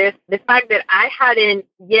perspective the fact that I hadn't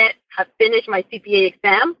yet have finished my CPA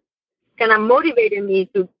exam, kind of motivated me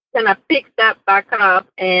to kind of pick that back up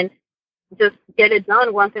and just get it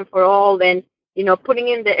done once and for all, and putting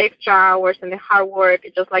in the extra hours and the hard work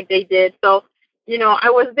just like they did. So I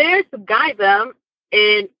was there to guide them,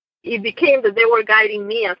 and it became that they were guiding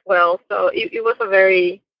me as well. So it was a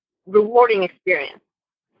very rewarding experience.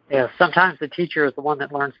 Yeah, sometimes the teacher is the one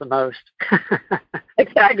that learns the most.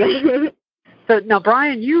 Exactly. So now,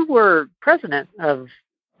 Brian, you were president of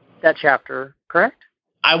that chapter, correct?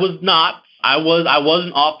 I was not. I was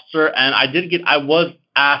an officer, and I was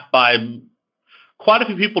asked by quite a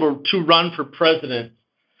few people to run for president,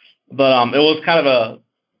 but it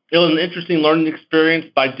was an interesting learning experience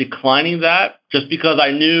by declining that, just because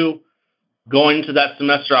I knew going into that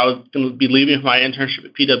semester I was going to be leaving for my internship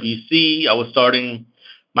at PwC. I was starting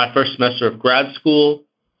my first semester of grad school.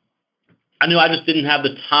 I knew I just didn't have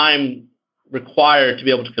the time required to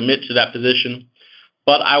be able to commit to that position,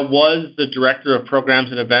 but I was the director of programs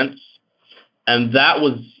and events. And that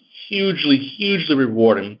was hugely, hugely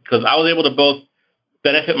rewarding because I was able to both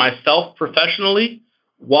benefit myself professionally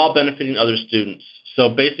while benefiting other students. So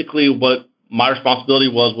basically what my responsibility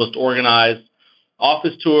was to organize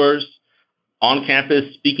office tours,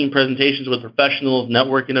 on-campus speaking presentations with professionals,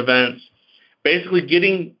 networking events, basically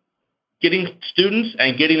getting students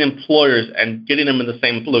and getting employers and getting them in the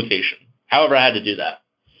same location. However, I had to do that.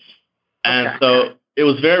 And so it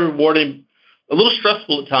was very rewarding, a little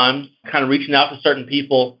stressful at times, kind of reaching out to certain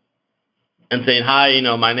people and saying, hi,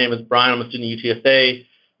 my name is Brian, I'm a student at UTSA.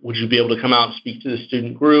 Would you be able to come out and speak to the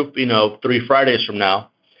student group, 3 Fridays from now?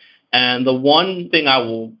 And the one thing I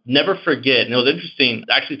will never forget, and it was interesting,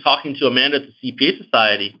 actually talking to Amanda at the CPA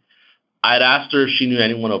Society, I had asked her if she knew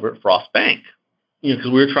anyone over at Frost Bank, because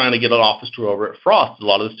we were trying to get an office tour over at Frost. A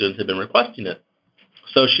lot of the students had been requesting it.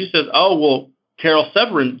 So she says, oh, well, Carol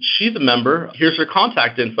Severin, she's a member. Here's her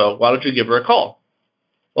contact info. Why don't you give her a call?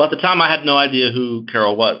 Well, at the time, I had no idea who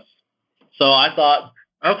Carol was. So I thought,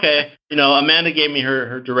 okay, Amanda gave me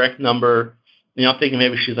her direct number. I'm thinking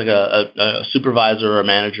maybe she's like a supervisor or a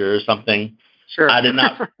manager or something. Sure. I did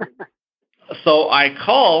not. So I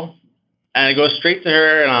call and I go straight to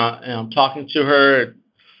her and I'm talking to her,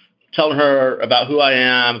 telling her about who I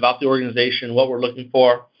am, about the organization, what we're looking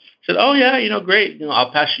for. She said, oh, yeah, great.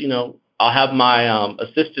 I'll pass you, I'll have my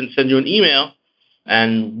assistant send you an email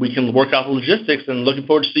and we can work out the logistics and looking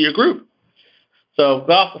forward to see your group. So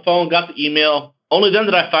got off the phone, got the email. Only then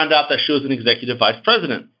did I find out that she was an executive vice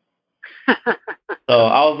president. So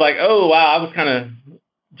I was like, oh, wow, I was kind of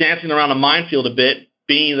dancing around a minefield a bit,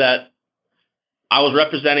 being that I was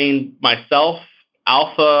representing myself,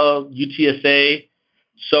 Alpha, UTSA,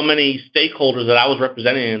 so many stakeholders that I was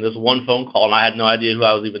representing in this one phone call, and I had no idea who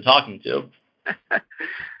I was even talking to.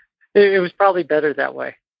 It was probably better that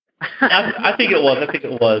way. I think it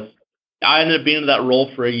was. I ended up being in that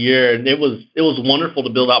role for a year, and it was wonderful to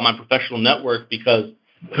build out my professional network because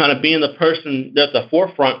kind of being the person at the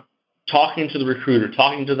forefront, talking to the recruiter,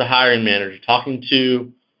 talking to the hiring manager, talking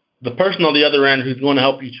to the person on the other end who's going to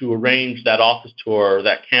help you to arrange that office tour or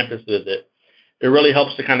that campus visit. It really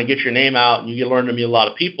helps to kind of get your name out, and you get learn to meet a lot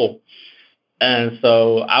of people. And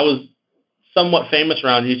so I was somewhat famous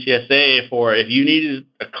around UTSA for if you needed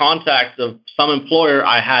a contact of some employer,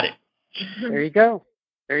 I had it. There you go.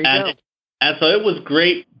 And so it was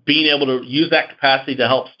great being able to use that capacity to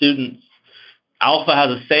help students. Alpha has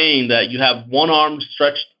a saying that you have one arm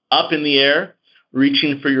stretched up in the air,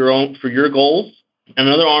 reaching for your goals, and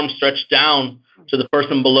another arm stretched down to the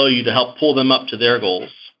person below you to help pull them up to their goals.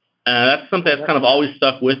 And that's something that's kind of always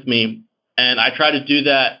stuck with me. And I try to do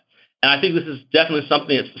that. And I think this is definitely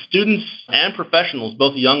something that students and professionals,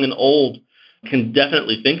 both young and old, can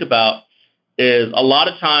definitely think about is a lot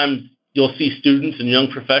of times you'll see students and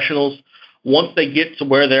young professionals, once they get to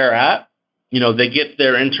where they're at, they get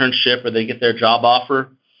their internship or they get their job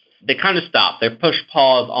offer, they kind of stop. They push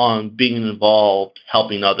pause on being involved,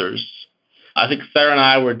 helping others. I think Sarah and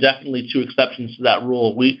I were definitely 2 exceptions to that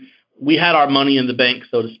rule. We had our money in the bank,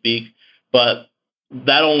 so to speak, but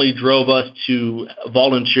that only drove us to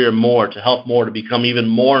volunteer more, to help more, to become even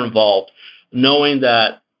more involved, knowing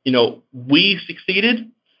that, we succeeded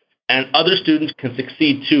and other students can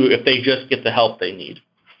succeed too if they just get the help they need.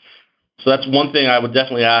 So that's one thing I would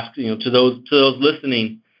definitely ask, to those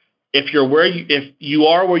listening, if you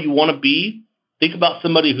are where you want to be, think about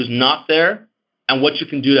somebody who's not there and what you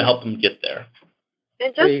can do to help them get there.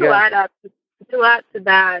 And just to add to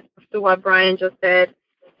that, to what Brian just said,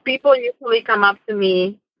 people usually come up to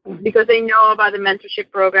me because they know about the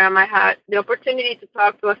mentorship program. I had the opportunity to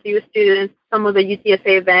talk to a few students, some of the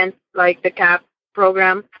UTSA events like the CAP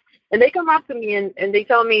program, and they come up to me and they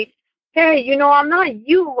tell me, hey, I'm not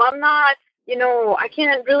you. I'm not, I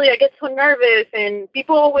can't really, I get so nervous and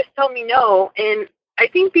people always tell me no. And I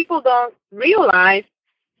think people don't realize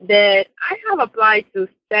that I have applied to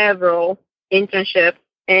several internships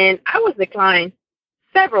and I was declined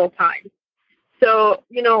several times. So,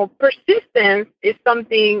 persistence is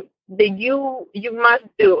something that you must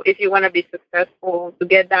do if you want to be successful to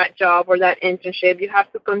get that job or that internship. You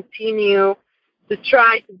have to continue to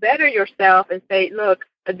try to better yourself and say, look,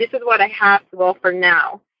 this is what I have to offer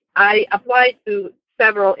now. I applied to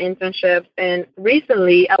several internships, and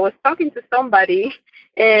recently I was talking to somebody,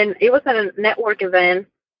 and it was at a network event.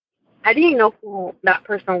 I didn't know who that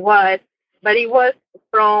person was, but it was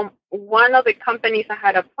from one of the companies I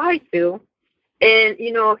had applied to. And,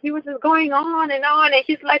 he was just going on, and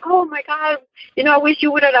he's like, oh, my God, I wish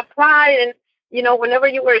you would have applied, and, whenever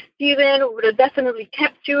you were a student, we would have definitely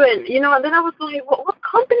kept you, and, and then I was like, what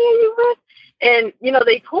company are you with? And,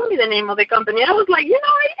 they told me the name of the company, and I was like,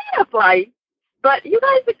 I did apply. but you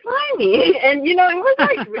guys declined me. And, it was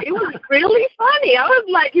like, it was really funny. I was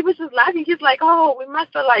like, he was just laughing. He's like, oh, we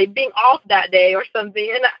must have like been off that day or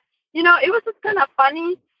something. And, it was just kind of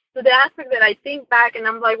funny to the aspect that I think back and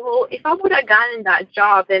I'm like, well, if I would have gotten that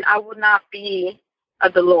job, then I would not be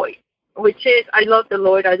at Deloitte, which is, I love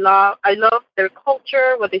Deloitte. I love their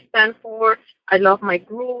culture, what they stand for. I love my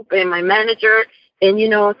group and my manager. And,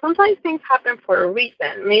 sometimes things happen for a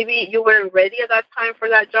reason. Maybe you weren't ready at that time for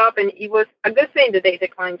that job, and it was a good thing that they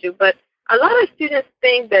declined you. But a lot of students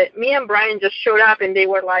think that me and Brian just showed up and they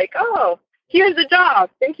were like, oh, here's the job.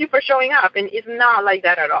 Thank you for showing up. And it's not like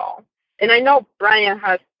that at all. And I know Brian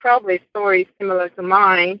has probably stories similar to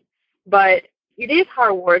mine, but it is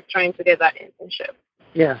hard work trying to get that internship.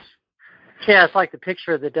 Yes. Yeah, it's like the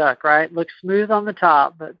picture of the duck, right? Looks smooth on the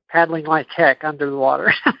top, but paddling like heck under the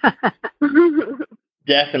water.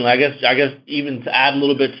 Definitely. I guess even to add a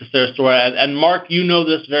little bit to Sarah's story, and Mark, you know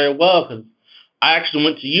this very well because I actually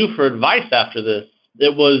went to you for advice after this.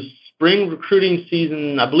 It was spring recruiting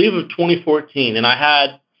season, I believe, of 2014, and I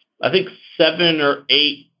had, I think, 7 or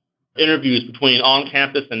 8 interviews between on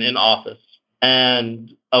campus and in office. And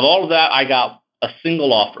of all of that, I got a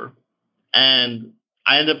single offer. And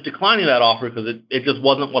I ended up declining that offer because it just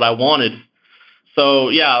wasn't what I wanted. So,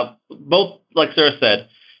 yeah, both, like Sarah said,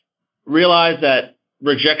 realize that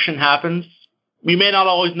rejection happens. We may not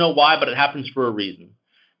always know why, but it happens for a reason.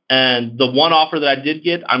 And the one offer that I did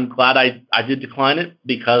get, I'm glad I did decline it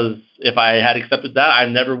because if I had accepted that, I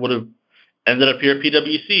never would have ended up here at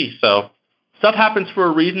PwC. So stuff happens for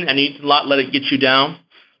a reason, and you need to not let it get you down.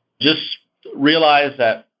 Just realize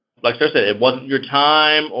that, like Sarah said, it wasn't your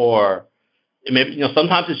time, or maybe,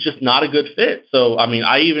 sometimes it's just not a good fit. So, I mean,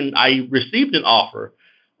 I received an offer,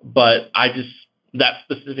 but that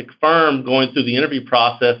specific firm, going through the interview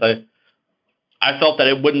process, I felt that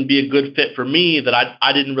it wouldn't be a good fit for me, that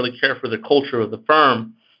I didn't really care for the culture of the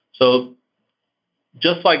firm. So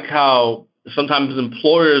just like how sometimes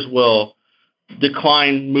employers will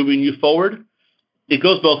decline moving you forward, it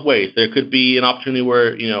goes both ways. There could be an opportunity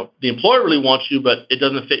where, the employer really wants you, but it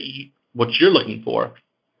doesn't fit what you're looking for.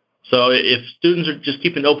 So if students are just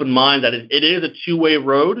keeping an open mind that it is a two-way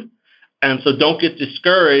road, and so don't get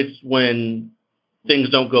discouraged when things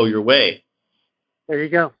don't go your way. There you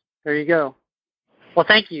go. Well,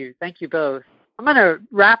 thank you. Thank you both. I'm going to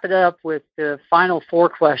wrap it up with the final 4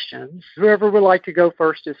 questions. Whoever would like to go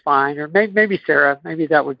first is fine, or maybe Sarah. Maybe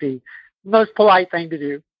that would be the most polite thing to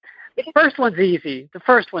do. The first one's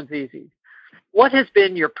easy. What has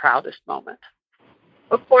been your proudest moment?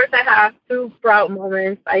 Of course, I have 2 proud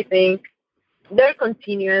moments, I think. They're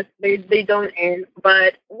continuous. They don't end.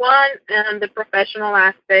 But one, the professional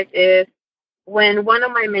aspect, is when one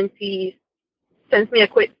of my mentees sends me a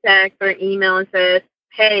quick text or an email and says,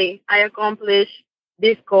 hey, I accomplished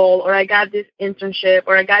this goal, or I got this internship,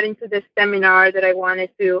 or I got into this seminar that I wanted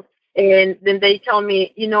to, and then they tell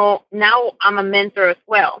me, now I'm a mentor as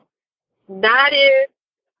well. That is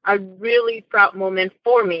a really proud moment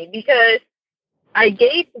for me because I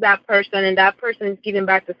gave to that person, and that person is giving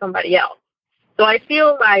back to somebody else. So I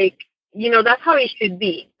feel like, that's how it should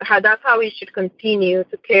be. That's how it should continue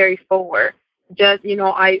to carry forward. Just,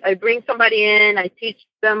 I bring somebody in, I teach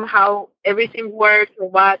them how everything works or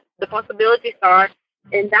what the possibilities are,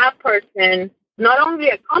 and that person not only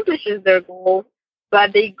accomplishes their goal,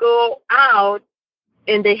 but they go out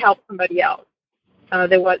and they help somebody else.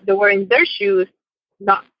 They were in their shoes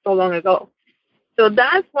not so long ago. So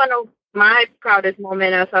that's one of my proudest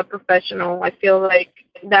moments as a professional. I feel like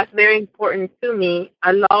that's very important to me.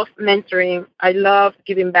 I love mentoring. I love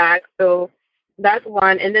giving back. So that's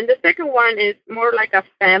one. And then the second one is more like a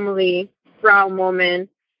family proud moment,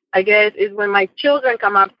 I guess, is when my children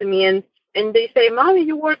come up to me and they say, Mommy,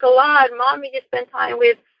 you work a lot. Mommy, you spend time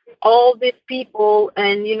with all these people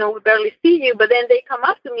and, we barely see you. But then they come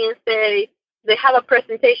up to me and say they have a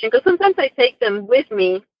presentation, because sometimes I take them with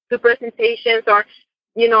me to presentations, or,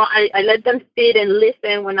 I let them sit and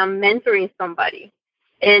listen when I'm mentoring somebody.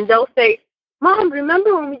 And they'll say, Mom,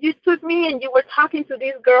 remember when you took me and you were talking to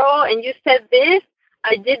this girl and you said this?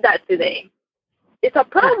 I did that today. It's a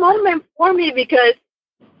proud moment for me because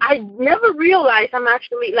I never realized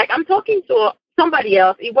I'm talking to somebody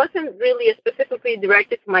else. It wasn't really specifically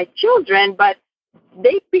directed to my children, but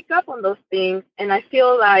they pick up on those things. And I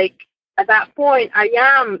feel like at that point I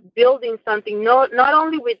am building something, not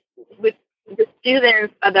only with the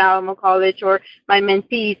students at Alamo College or my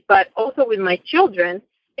mentees, but also with my children.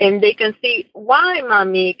 And they can see why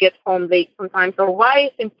Mommy gets home late sometimes, or why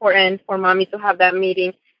it's important for Mommy to have that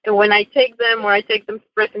meeting. And when I take them to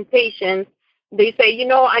presentations, they say,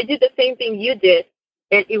 I did the same thing you did,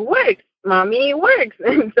 and it works. mommy works.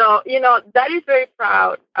 And so, that is a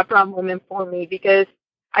proud moment for me, because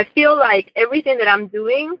I feel like everything that I'm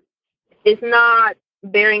doing is not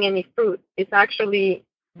bearing any fruit. It's actually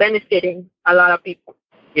benefiting a lot of people.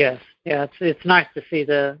 Yes. Yeah, it's nice to see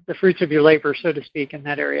the fruits of your labor, so to speak, in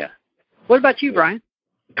that area. What about you, Brian?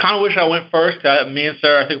 Kind of wish I went first. Me and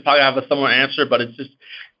Sarah, I think, probably have a similar answer, but it's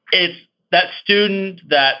that student,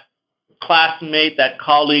 that classmate, that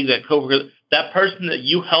colleague, that coworker, that person that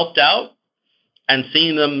you helped out, and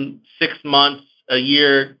seeing them 6 months, a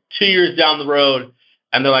year, 2 years down the road,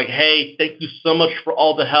 and they're like, hey, thank you so much for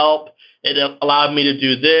all the help. It allowed me to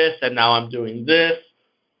do this, and now I'm doing this.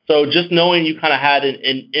 So just knowing you kind of had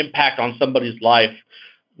an impact on somebody's life.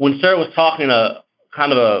 When Sarah was talking, a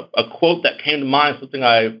quote that came to mind, something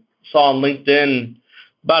I saw on LinkedIn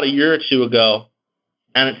about a year or two ago,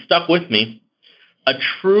 and it stuck with me. A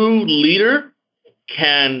true leader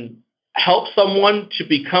can help someone to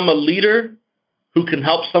become a leader who can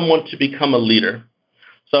help someone to become a leader.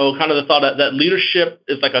 So kind of the thought that leadership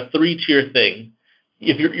is like a 3-tier thing.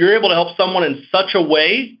 If you're able to help someone in such a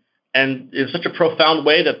way and in such a profound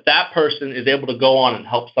way that person is able to go on and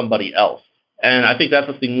help somebody else. And I think that's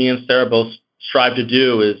something me and Sarah both strive to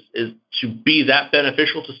do is to be that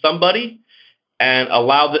beneficial to somebody and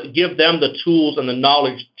give them the tools and the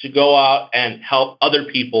knowledge to go out and help other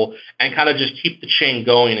people and kind of just keep the chain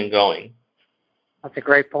going and going. That's a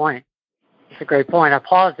great point. I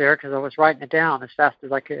paused there because I was writing it down as fast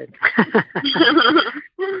as I could.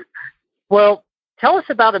 Well, tell us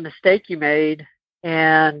about a mistake you made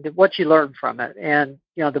and what you learned from it. And,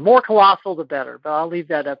 the more colossal, the better, but I'll leave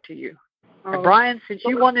that up to you. And Brian, since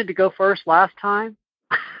you wanted to go first last time,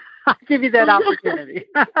 I'll give you that opportunity.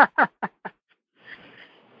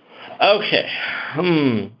 Okay.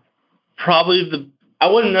 Probably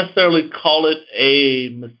I wouldn't necessarily call it a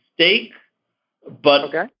mistake,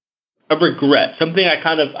 but a regret. Something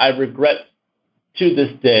I regret to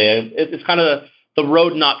this day. It's kind of the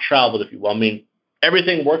road not traveled, if you will. I mean,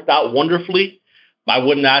 everything worked out wonderfully. I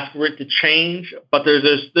wouldn't ask for it to change, but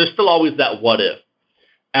there's still always that what if.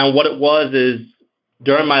 And what it was is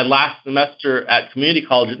during my last semester at community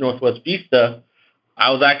college at Northwest Vista,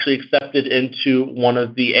 I was actually accepted into one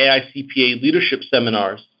of the AICPA leadership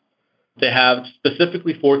seminars they have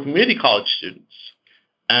specifically for community college students.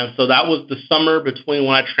 And so that was the summer between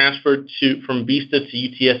when I transferred from Vista to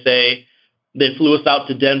UTSA. They flew us out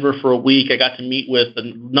to Denver for a week. I got to meet with a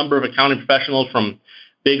number of accounting professionals from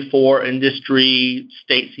Big Four industry,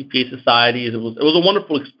 state CPA societies. It was a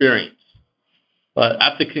wonderful experience. But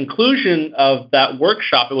at the conclusion of that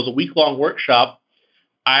workshop, it was a week-long workshop,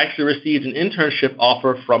 I actually received an internship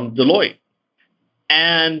offer from Deloitte.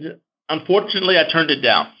 And unfortunately, I turned it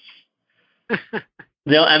down. And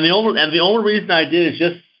the only reason I did is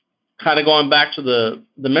just kind of going back to the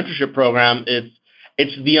mentorship program,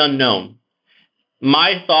 it's the unknown.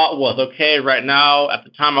 My thought was, okay, right now, at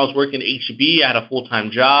the time I was working at HEB, I had a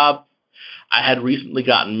full-time job. I had recently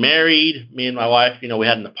gotten married. Me and my wife, we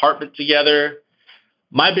had an apartment together.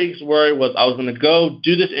 My biggest worry was I was going to go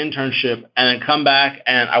do this internship and then come back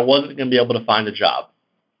and I wasn't going to be able to find a job.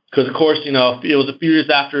 Because, of course, it was a few years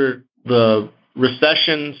after the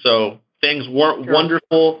recession, so things weren't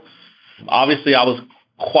wonderful. Obviously, I was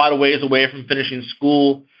quite a ways away from finishing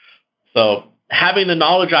school. So having the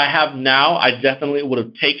knowledge I have now, I definitely would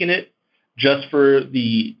have taken it just for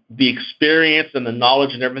the experience and the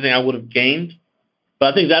knowledge and everything I would have gained.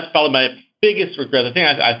 But I think that's probably my biggest regret. The thing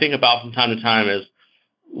I think about from time to time is,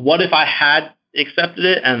 what if I had accepted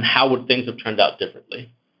it and how would things have turned out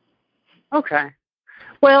differently? Okay.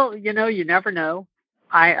 Well, you never know.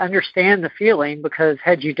 I understand the feeling because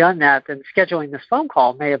had you done that, then scheduling this phone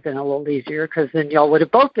call may have been a little easier because then y'all would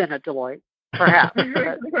have both been at Deloitte, perhaps.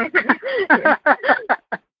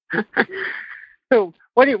 So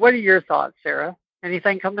what are your thoughts, Sarah?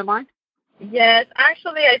 Anything come to mind? Yes,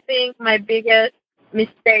 actually, I think my biggest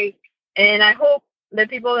mistake, and I hope the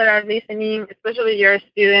people that are listening, especially you're a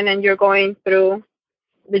student and you're going through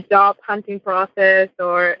the job hunting process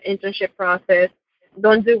or internship process,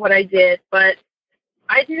 don't do what I did. But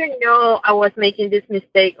I didn't know I was making this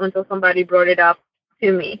mistake until somebody brought it up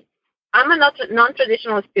to me. I'm a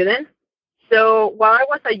non-traditional student, so while I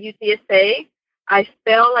was at UTSA, I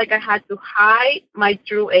felt like I had to hide my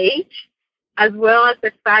true age, as well as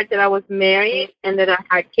the fact that I was married and that I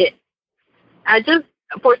had kids.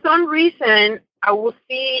 For some reason, I will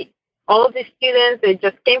see all of these students that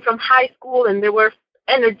just came from high school and they were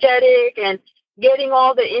energetic and getting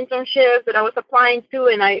all the internships that I was applying to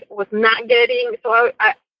and I was not getting. So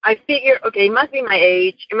I figured, okay, it must be my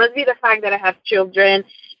age. It must be the fact that I have children.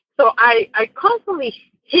 So I constantly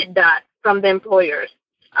hid that from the employers.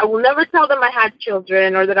 I will never tell them I had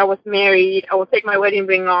children or that I was married. I will take my wedding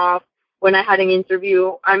ring off when I had an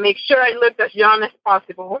interview. I make sure I looked as young as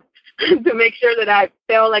possible to make sure that I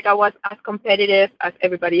felt like I was as competitive as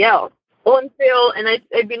everybody else. Until, and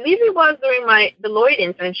I believe it was during my Deloitte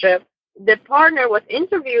internship, the partner was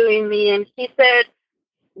interviewing me and he said,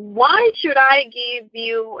 why should I give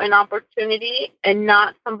you an opportunity and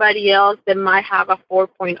not somebody else that might have a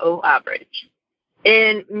 4.0 average?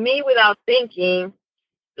 And me, without thinking,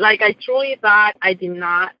 like I truly thought I did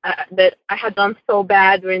not, that I had done so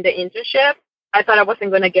bad during the internship. I thought I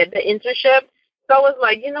wasn't going to get the internship. So I was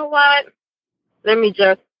like, you know what? Let me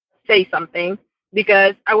just say something,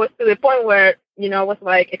 because I was to the point where, I was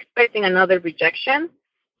like expecting another rejection.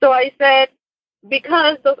 So I said,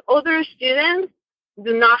 because those other students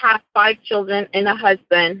do not have 5 children and a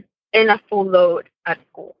husband and a full load at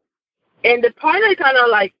school. And the partner kind of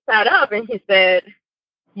like sat up and he said,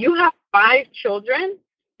 you have 5 children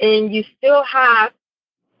and you still have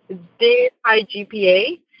this high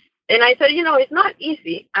GPA? And I said, it's not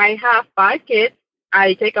easy. I have 5 kids.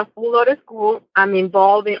 I take a full load of school. I'm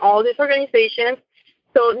involved in all these organizations.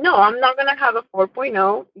 So, no, I'm not going to have a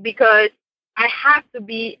 4.0 because I have to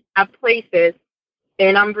be at places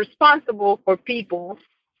and I'm responsible for people.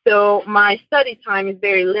 So my study time is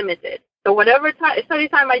very limited. So whatever study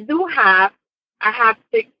time I do have, I have to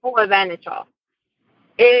take full advantage of.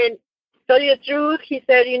 And to tell you the truth, he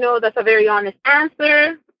said, that's a very honest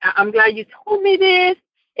answer. I'm glad you told me this.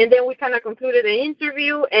 And then we kind of concluded the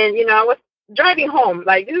interview. And, I was driving home.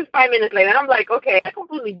 Like, this is 5 minutes later. And I'm like, okay, I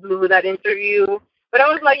completely blew that interview. But I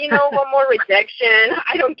was like, one more rejection.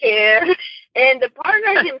 I don't care. And the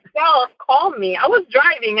partner himself called me. I was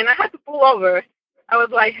driving, and I had to pull over. I was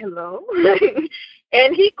like, hello?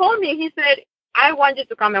 And he called me. He said, I want you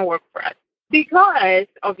to come and work for us because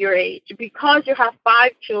of your age, because you have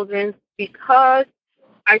 5 children, because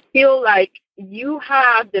I feel like you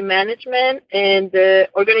have the management and the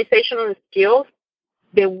organizational skills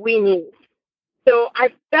that we need. So I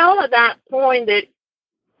felt at that point that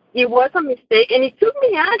it was a mistake, and it took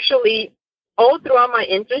me actually all throughout my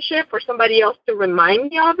internship for somebody else to remind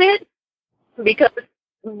me of it, because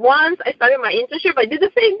once I started my internship, I did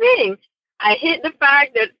the same thing. I hit the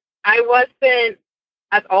fact that I wasn't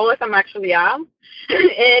as old as I'm actually am,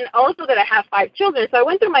 and also that I have 5 children. So I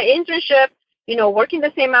went through my internship, working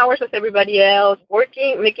the same hours as everybody else,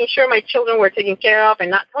 making sure my children were taken care of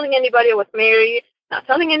and not telling anybody I was married, not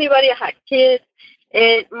telling anybody I had kids.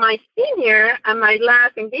 And my senior at my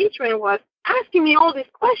last engagement was asking me all these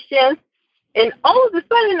questions. And all of a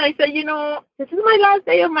sudden I said, this is my last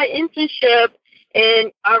day of my internship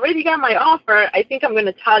and I already got my offer. I think I'm going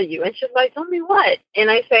to tell you. And she's like, tell me what? And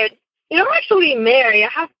I said, I'm actually married. I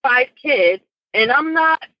have 5 kids and I'm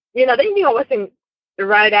not, they knew I wasn't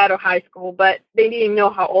right out of high school, but they didn't know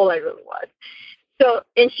how old I really was. So,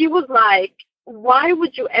 and she was like, why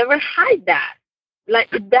would you ever hide that? Like,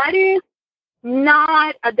 that is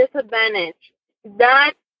not a disadvantage.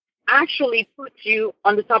 That actually puts you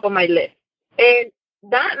on the top of my list. And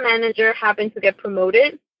that manager happened to get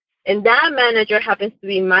promoted, and that manager happens to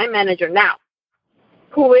be my manager now,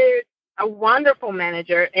 who is a wonderful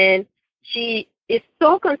manager, and she is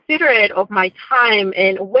so considerate of my time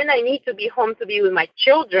and when I need to be home to be with my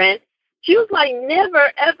children. She was like,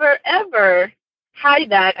 never, ever, ever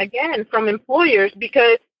hide that again from employers,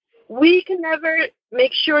 because we can never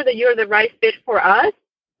make sure that you're the right fit for us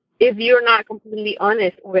if you're not completely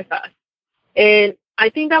honest with us. And I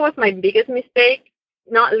think that was my biggest mistake,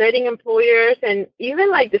 not letting employers and even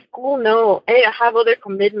like the school know, hey, I have other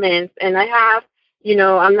commitments and I have,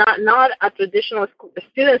 I'm not a traditional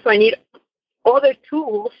student, so I need other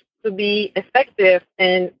tools to be effective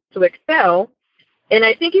and to excel. And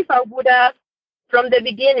I think if I would have, from the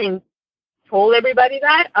beginning, told everybody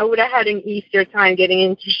that, I would have had an easier time getting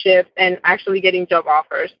into shifts and actually getting job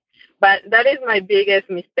offers. But that is my biggest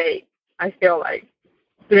mistake, I feel like,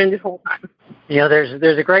 during this whole time.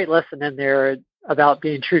 There's a great lesson in there about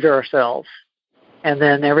being true to ourselves, and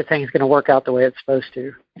then everything's going to work out the way it's supposed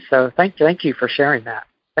to. So thank you for sharing that.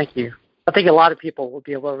 Thank you. I think a lot of people will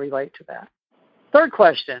be able to relate to that. Third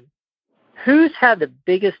question, who had the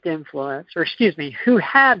biggest influence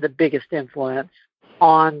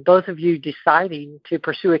on both of you deciding to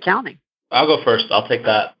pursue accounting? I'll go first. I'll take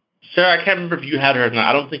that. Sarah, I can't remember if you had her or not.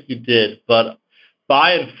 I don't think you did. But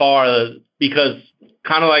by and far, because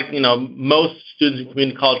kind of like, most students in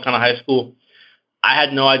community college, kind of high school, I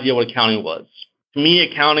had no idea what accounting was. To me,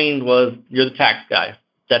 accounting was, you're the tax guy.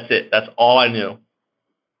 That's it. That's all I knew.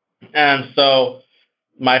 And so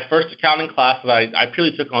my first accounting class that I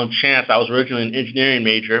purely took on chance, I was originally an engineering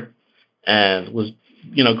major and was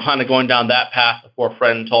kind of going down that path before a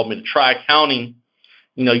friend told me to try accounting.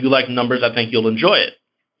 You like numbers. I think you'll enjoy it.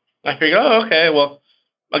 I figured, oh, okay. Well,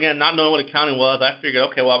 again, not knowing what accounting was, I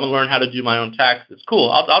figured, okay, well, I'm going to learn how to do my own taxes.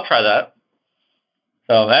 Cool. I'll try that.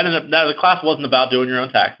 So the class wasn't about doing your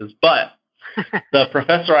own taxes, but the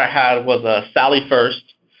professor I had was Sally First.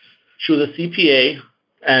 She was a CPA,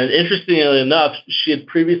 and interestingly enough, she had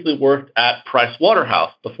previously worked at Price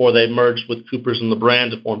Waterhouse before they merged with Coopers and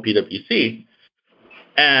LeBrand to form PwC.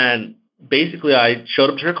 And basically, I showed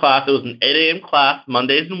up to her class. It was an 8 a.m. class,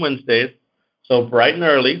 Mondays and Wednesdays, so bright and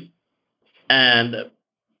early. And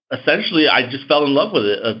essentially, I just fell in love with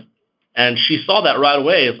it. And she saw that right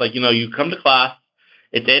away. It's like, you come to class,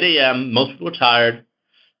 it's 8 a.m., most people are tired.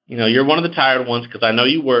 You're one of the tired ones because I know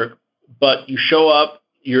you work, but you show up,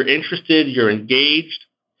 you're interested, you're engaged,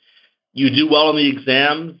 you do well on the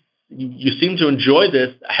exams, you seem to enjoy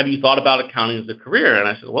this. Have you thought about accounting as a career? And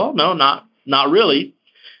I said, well, no, not really.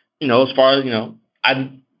 As far as,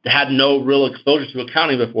 I had no real exposure to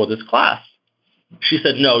accounting before this class. She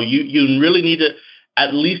said, no, you really need to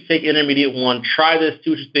at least take intermediate one, try this, see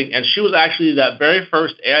what you think. And she was actually that very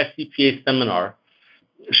first AICPA seminar.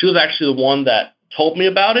 She was actually the one that told me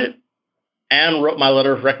about it and wrote my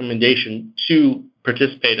letter of recommendation to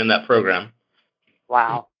participate in that program.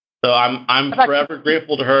 Wow. So I'm forever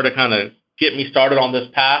grateful to her to kind of get me started on this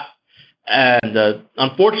path. And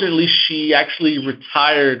unfortunately, she actually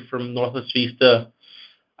retired from Northwest Vista,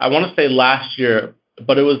 I want to say last year,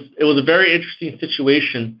 but it was a very interesting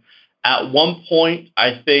situation. At one point,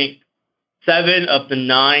 I think 7 of the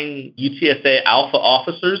 9 UTSA Alpha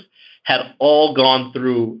officers had all gone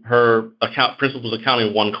through her Principles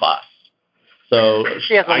Accounting 1 class. So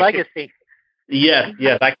she has a legacy. Yes.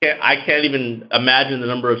 I can't even imagine the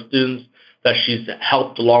number of students that she's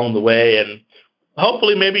helped along the way. And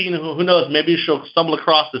hopefully, maybe, who knows, maybe she'll stumble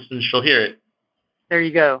across this and she'll hear it. There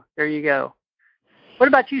you go. What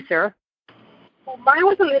about you, Sarah? Well, mine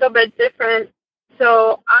was a little bit different.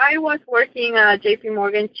 So I was working at JP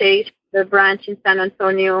Morgan Chase, the branch in San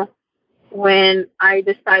Antonio, when I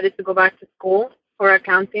decided to go back to school for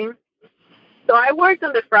accounting. So I worked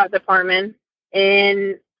on the fraud department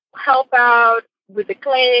and help out with the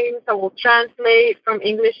claims. I will translate from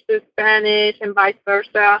English to Spanish and vice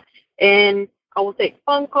versa. And I will take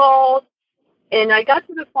phone calls. And I got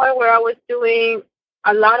to the point where I was doing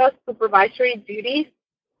a lot of supervisory duties,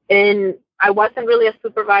 and I wasn't really a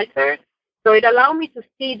supervisor. So it allowed me to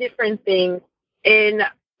see different things. And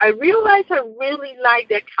I realized I really like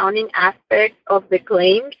the accounting aspect of the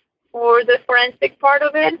claims for the forensic part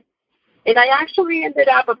of it. And I actually ended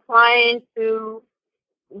up applying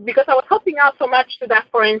because I was helping out so much to that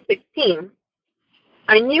forensic team.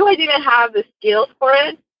 I knew I didn't have the skills for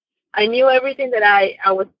it. I knew everything that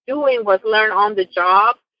I was doing was learn on the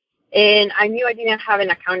job, and I knew I didn't have an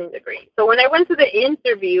accounting degree. So when I went to the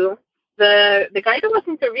interview, the guy that was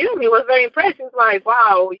interviewing me was very impressed. He was like,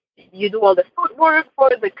 wow, you do all the footwork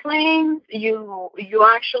for the claims. You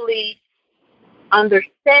actually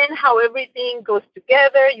understand how everything goes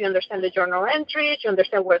together. You understand the journal entries. You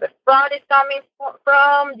understand where the fraud is coming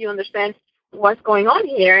from. You understand what's going on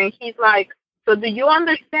here. And he's like, so do you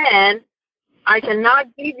understand I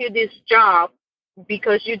cannot give you this job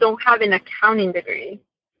because you don't have an accounting degree?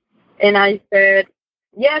 And I said,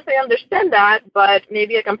 yes, I understand that, but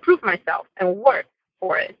maybe I can prove myself and work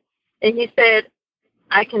for it. And he said,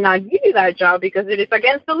 I cannot give you that job because it is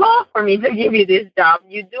against the law for me to give you this job.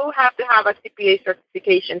 You do have to have a CPA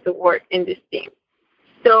certification to work in this team.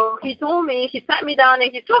 So he told me, he sat me down,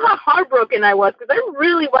 and he saw how heartbroken I was because I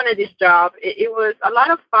really wanted this job. It was a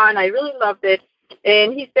lot of fun. I really loved it.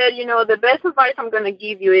 And he said, the best advice I'm going to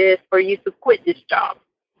give you is for you to quit this job.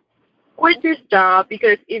 Quit this job,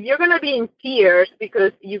 because if you're going to be in tears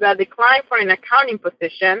because you got declined for an accounting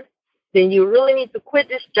position, then you really need to quit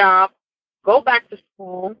this job, go back to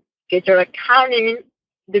school, get your accounting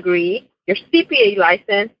degree, your CPA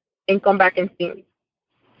license, and come back and see me.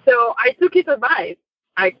 So I took his advice.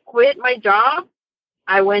 I quit my job.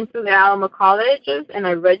 I went to the Alamo colleges and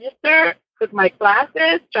I registered, took my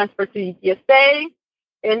classes, transferred to UTSA,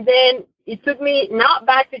 and then it took me not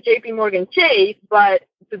back to JP Morgan Chase, but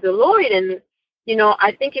to Deloitte. And,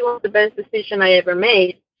 I think it was the best decision I ever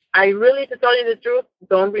made. I really, to tell you the truth,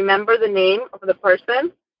 don't remember the name of the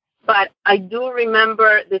person, but I do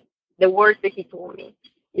remember the words that he told me.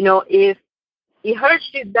 If it hurts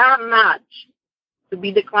you that much to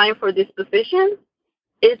be declined for this position,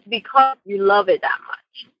 it's because you love it that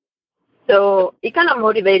much. So it kind of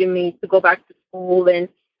motivated me to go back to school and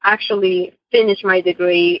actually finish my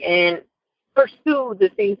degree and pursue the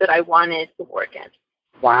things that I wanted to work in.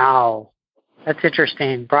 Wow. That's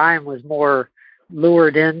interesting. Brian was more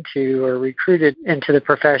lured into or recruited into the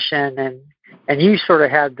profession, and you sort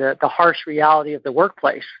of had the harsh reality of the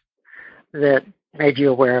workplace that made you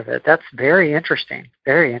aware of it. That's very interesting.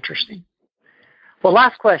 Very interesting. Well,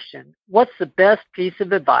 last question. What's the best piece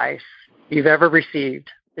of advice you've ever received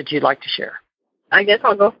that you'd like to share? I guess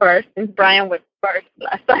I'll go first since Brian went first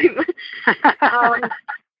last time.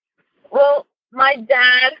 Well, my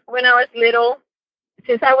dad, when I was little,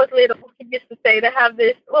 he used to say they have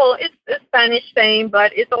this, well, it's a Spanish saying,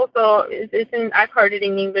 but it's also, I've heard it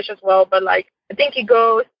in English as well, but like, I think it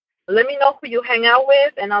goes, let me know who you hang out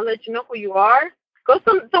with and I'll let you know who you are. Goes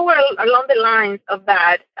somewhere along the lines of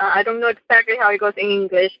that. I don't know exactly how it goes in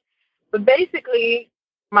English, but basically,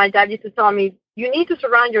 my dad used to tell me, you need to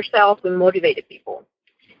surround yourself with motivated people.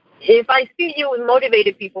 If I see you with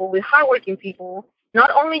motivated people, with hardworking people,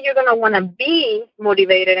 not only you're going to want to be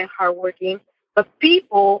motivated and hardworking, but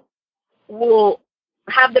people will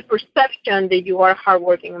have the perception that you are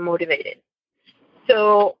hardworking and motivated.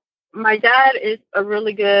 So my dad is a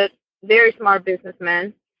really good, very smart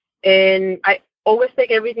businessman, and I always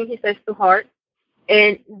take everything he says to heart.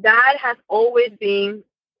 And that has always been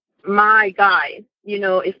my guide. You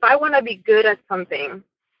know, if I want to be good at something,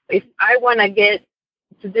 if I want to get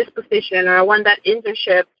to this position or I want that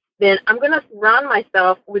internship, then I'm going to surround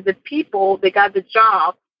myself with the people that got the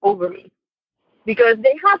job over me, because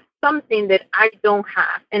they have something that I don't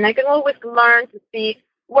have. And I can always learn to see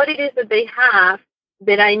what it is that they have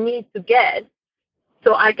that I need to get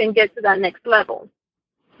so I can get to that next level.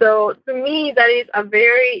 So to me, that is a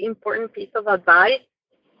very important piece of advice,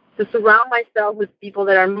 to surround myself with people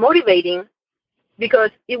that are motivating, because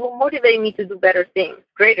it will motivate me to do better things,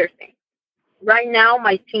 greater things. Right now,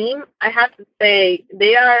 my team, I have to say,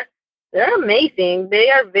 they're amazing. They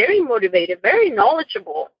are very motivated, very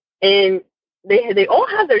knowledgeable, and they all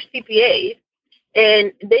have their CPAs,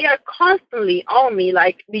 and they are constantly on me,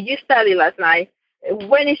 like, did you study last night?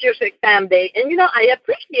 When is your exam day? And, you know, I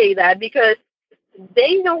appreciate that because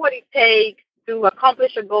they know what it takes to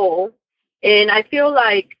accomplish a goal, and I feel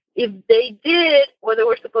like if they did what they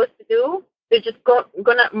were supposed to do, they're just going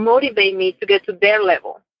to motivate me to get to their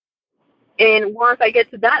level. And once I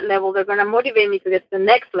get to that level, they're going to motivate me to get to the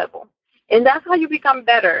next level. And that's how you become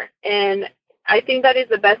better. And I think that is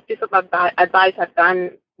the best piece of advice I've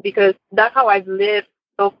done, because that's how I've lived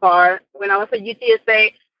so far. When I was at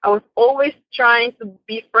UTSA, I was always trying to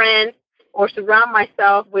befriend or surround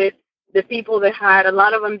myself with the people that had a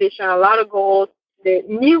lot of ambition, a lot of goals, that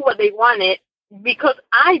knew what they wanted, because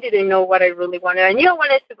I didn't know what I really wanted. I knew I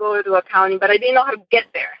wanted to go to accounting, but I didn't know how to get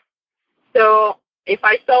there. So if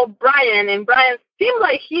I saw Brian, and Brian seemed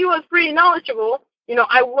like he was pretty knowledgeable, you know,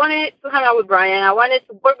 I wanted to hang out with Brian. I wanted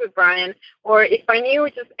to work with Brian. Or if I knew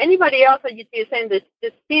just anybody else at UTSA that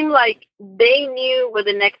just seemed like they knew what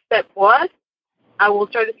the next step was, I will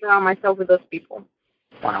try to surround myself with those people.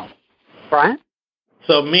 Wow. Brian?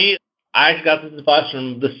 So me, I got this advice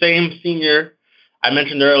from the same senior I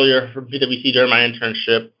mentioned earlier from PwC during my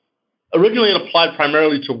internship. Originally, it applied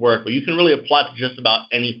primarily to work, but you can really apply to just about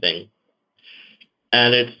anything.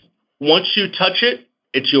 And it's, once you touch it,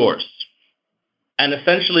 it's yours. And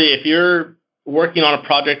essentially, if you're working on a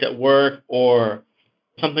project at work or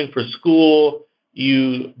something for school,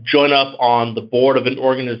 you join up on the board of an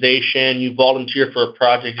organization, you volunteer for a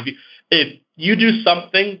project. If you do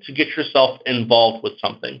something to get yourself involved with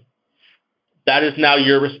something, that is now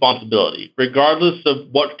your responsibility, regardless of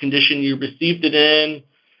what condition you received it in,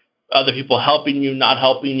 other people helping you, not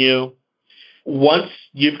helping you. Once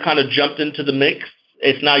you've kind of jumped into the mix,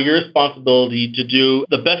 it's now your responsibility to do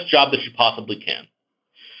the best job that you possibly can.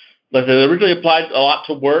 Like I originally applied a lot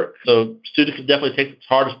to work, so students can definitely take the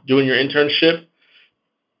hardest doing your internship.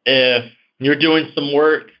 If you're doing some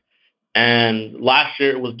work and last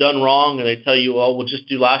year it was done wrong and they tell you, oh, we'll just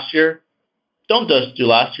do last year, don't just do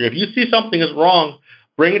last year. If you see something is wrong,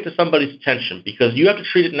 bring it to somebody's attention, because you have to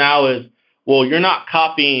treat it now as, well, you're not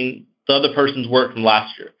copying the other person's work from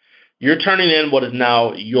last year. You're turning in what is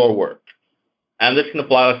now your work. And this can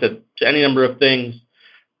apply, like I said, to any number of things.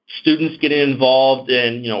 Students getting involved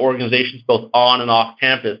in, organizations both on and off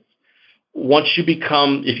campus. Once you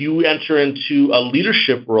become, if you enter into a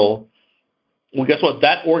leadership role, well, guess what?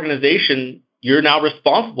 That organization, you're now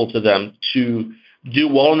responsible to them to do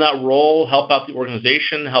well in that role, help out the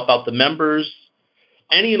organization, help out the members,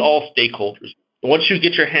 any and all stakeholders. Once you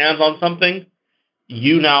get your hands on something,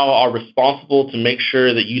 you now are responsible to make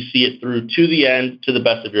sure that you see it through to the end to the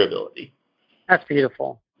best of your ability. That's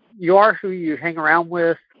beautiful. You are who you hang around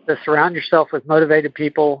with. To surround yourself with motivated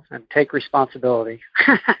people and take responsibility.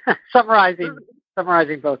 Summarizing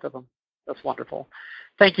both of them. That's wonderful.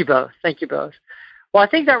 Thank you both. Well, I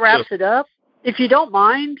think that wraps it up. If you don't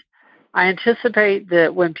mind, I anticipate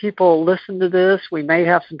that when people listen to this, we may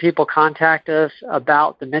have some people contact us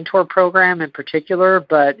about the mentor program in particular,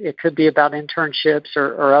 but it could be about internships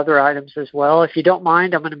or other items as well. If you don't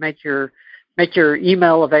mind, I'm going to make your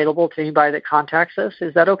email available to anybody that contacts us.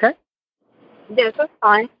 Is that okay? Yes, that's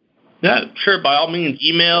fine. Yeah, sure. By all means,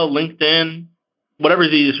 email, LinkedIn, whatever's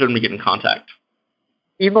easiest for them to get in contact.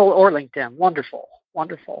 Email or LinkedIn. Wonderful.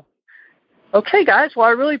 Wonderful. Okay, guys. Well, I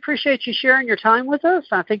really appreciate you sharing your time with us.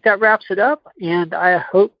 I think that wraps it up, and I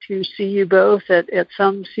hope to see you both at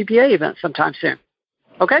some CPA event sometime soon.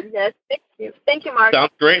 Okay? Yes, thank you. Thank you, Mark.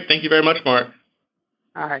 Sounds great. Thank you very much, Mark.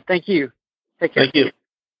 All right. Thank you. Take care. Thank you.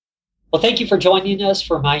 Well, thank you for joining us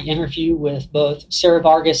for my interview with both Sarah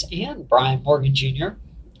Vargas and Brian Morgan Jr.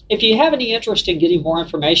 If you have any interest in getting more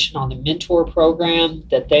information on the mentor program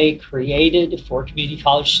that they created for community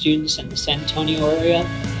college students in the San Antonio area,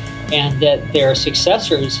 and that their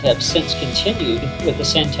successors have since continued with the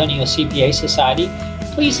San Antonio CPA Society,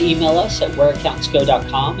 please email us at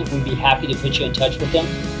whereaccountantsgo.com and we'd be happy to put you in touch with them.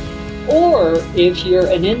 Or if you're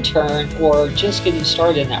an intern or just getting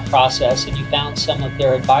started in that process and you found some of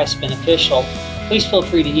their advice beneficial, please feel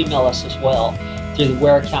free to email us as well through the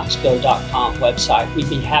whereaccountantsgo.com website. We'd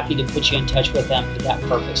be happy to put you in touch with them for that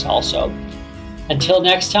purpose also. Until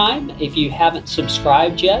next time, if you haven't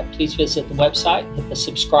subscribed yet, please visit the website, hit the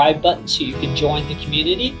subscribe button so you can join the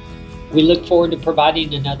community. We look forward to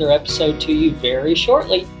providing another episode to you very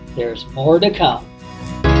shortly. There's more to come.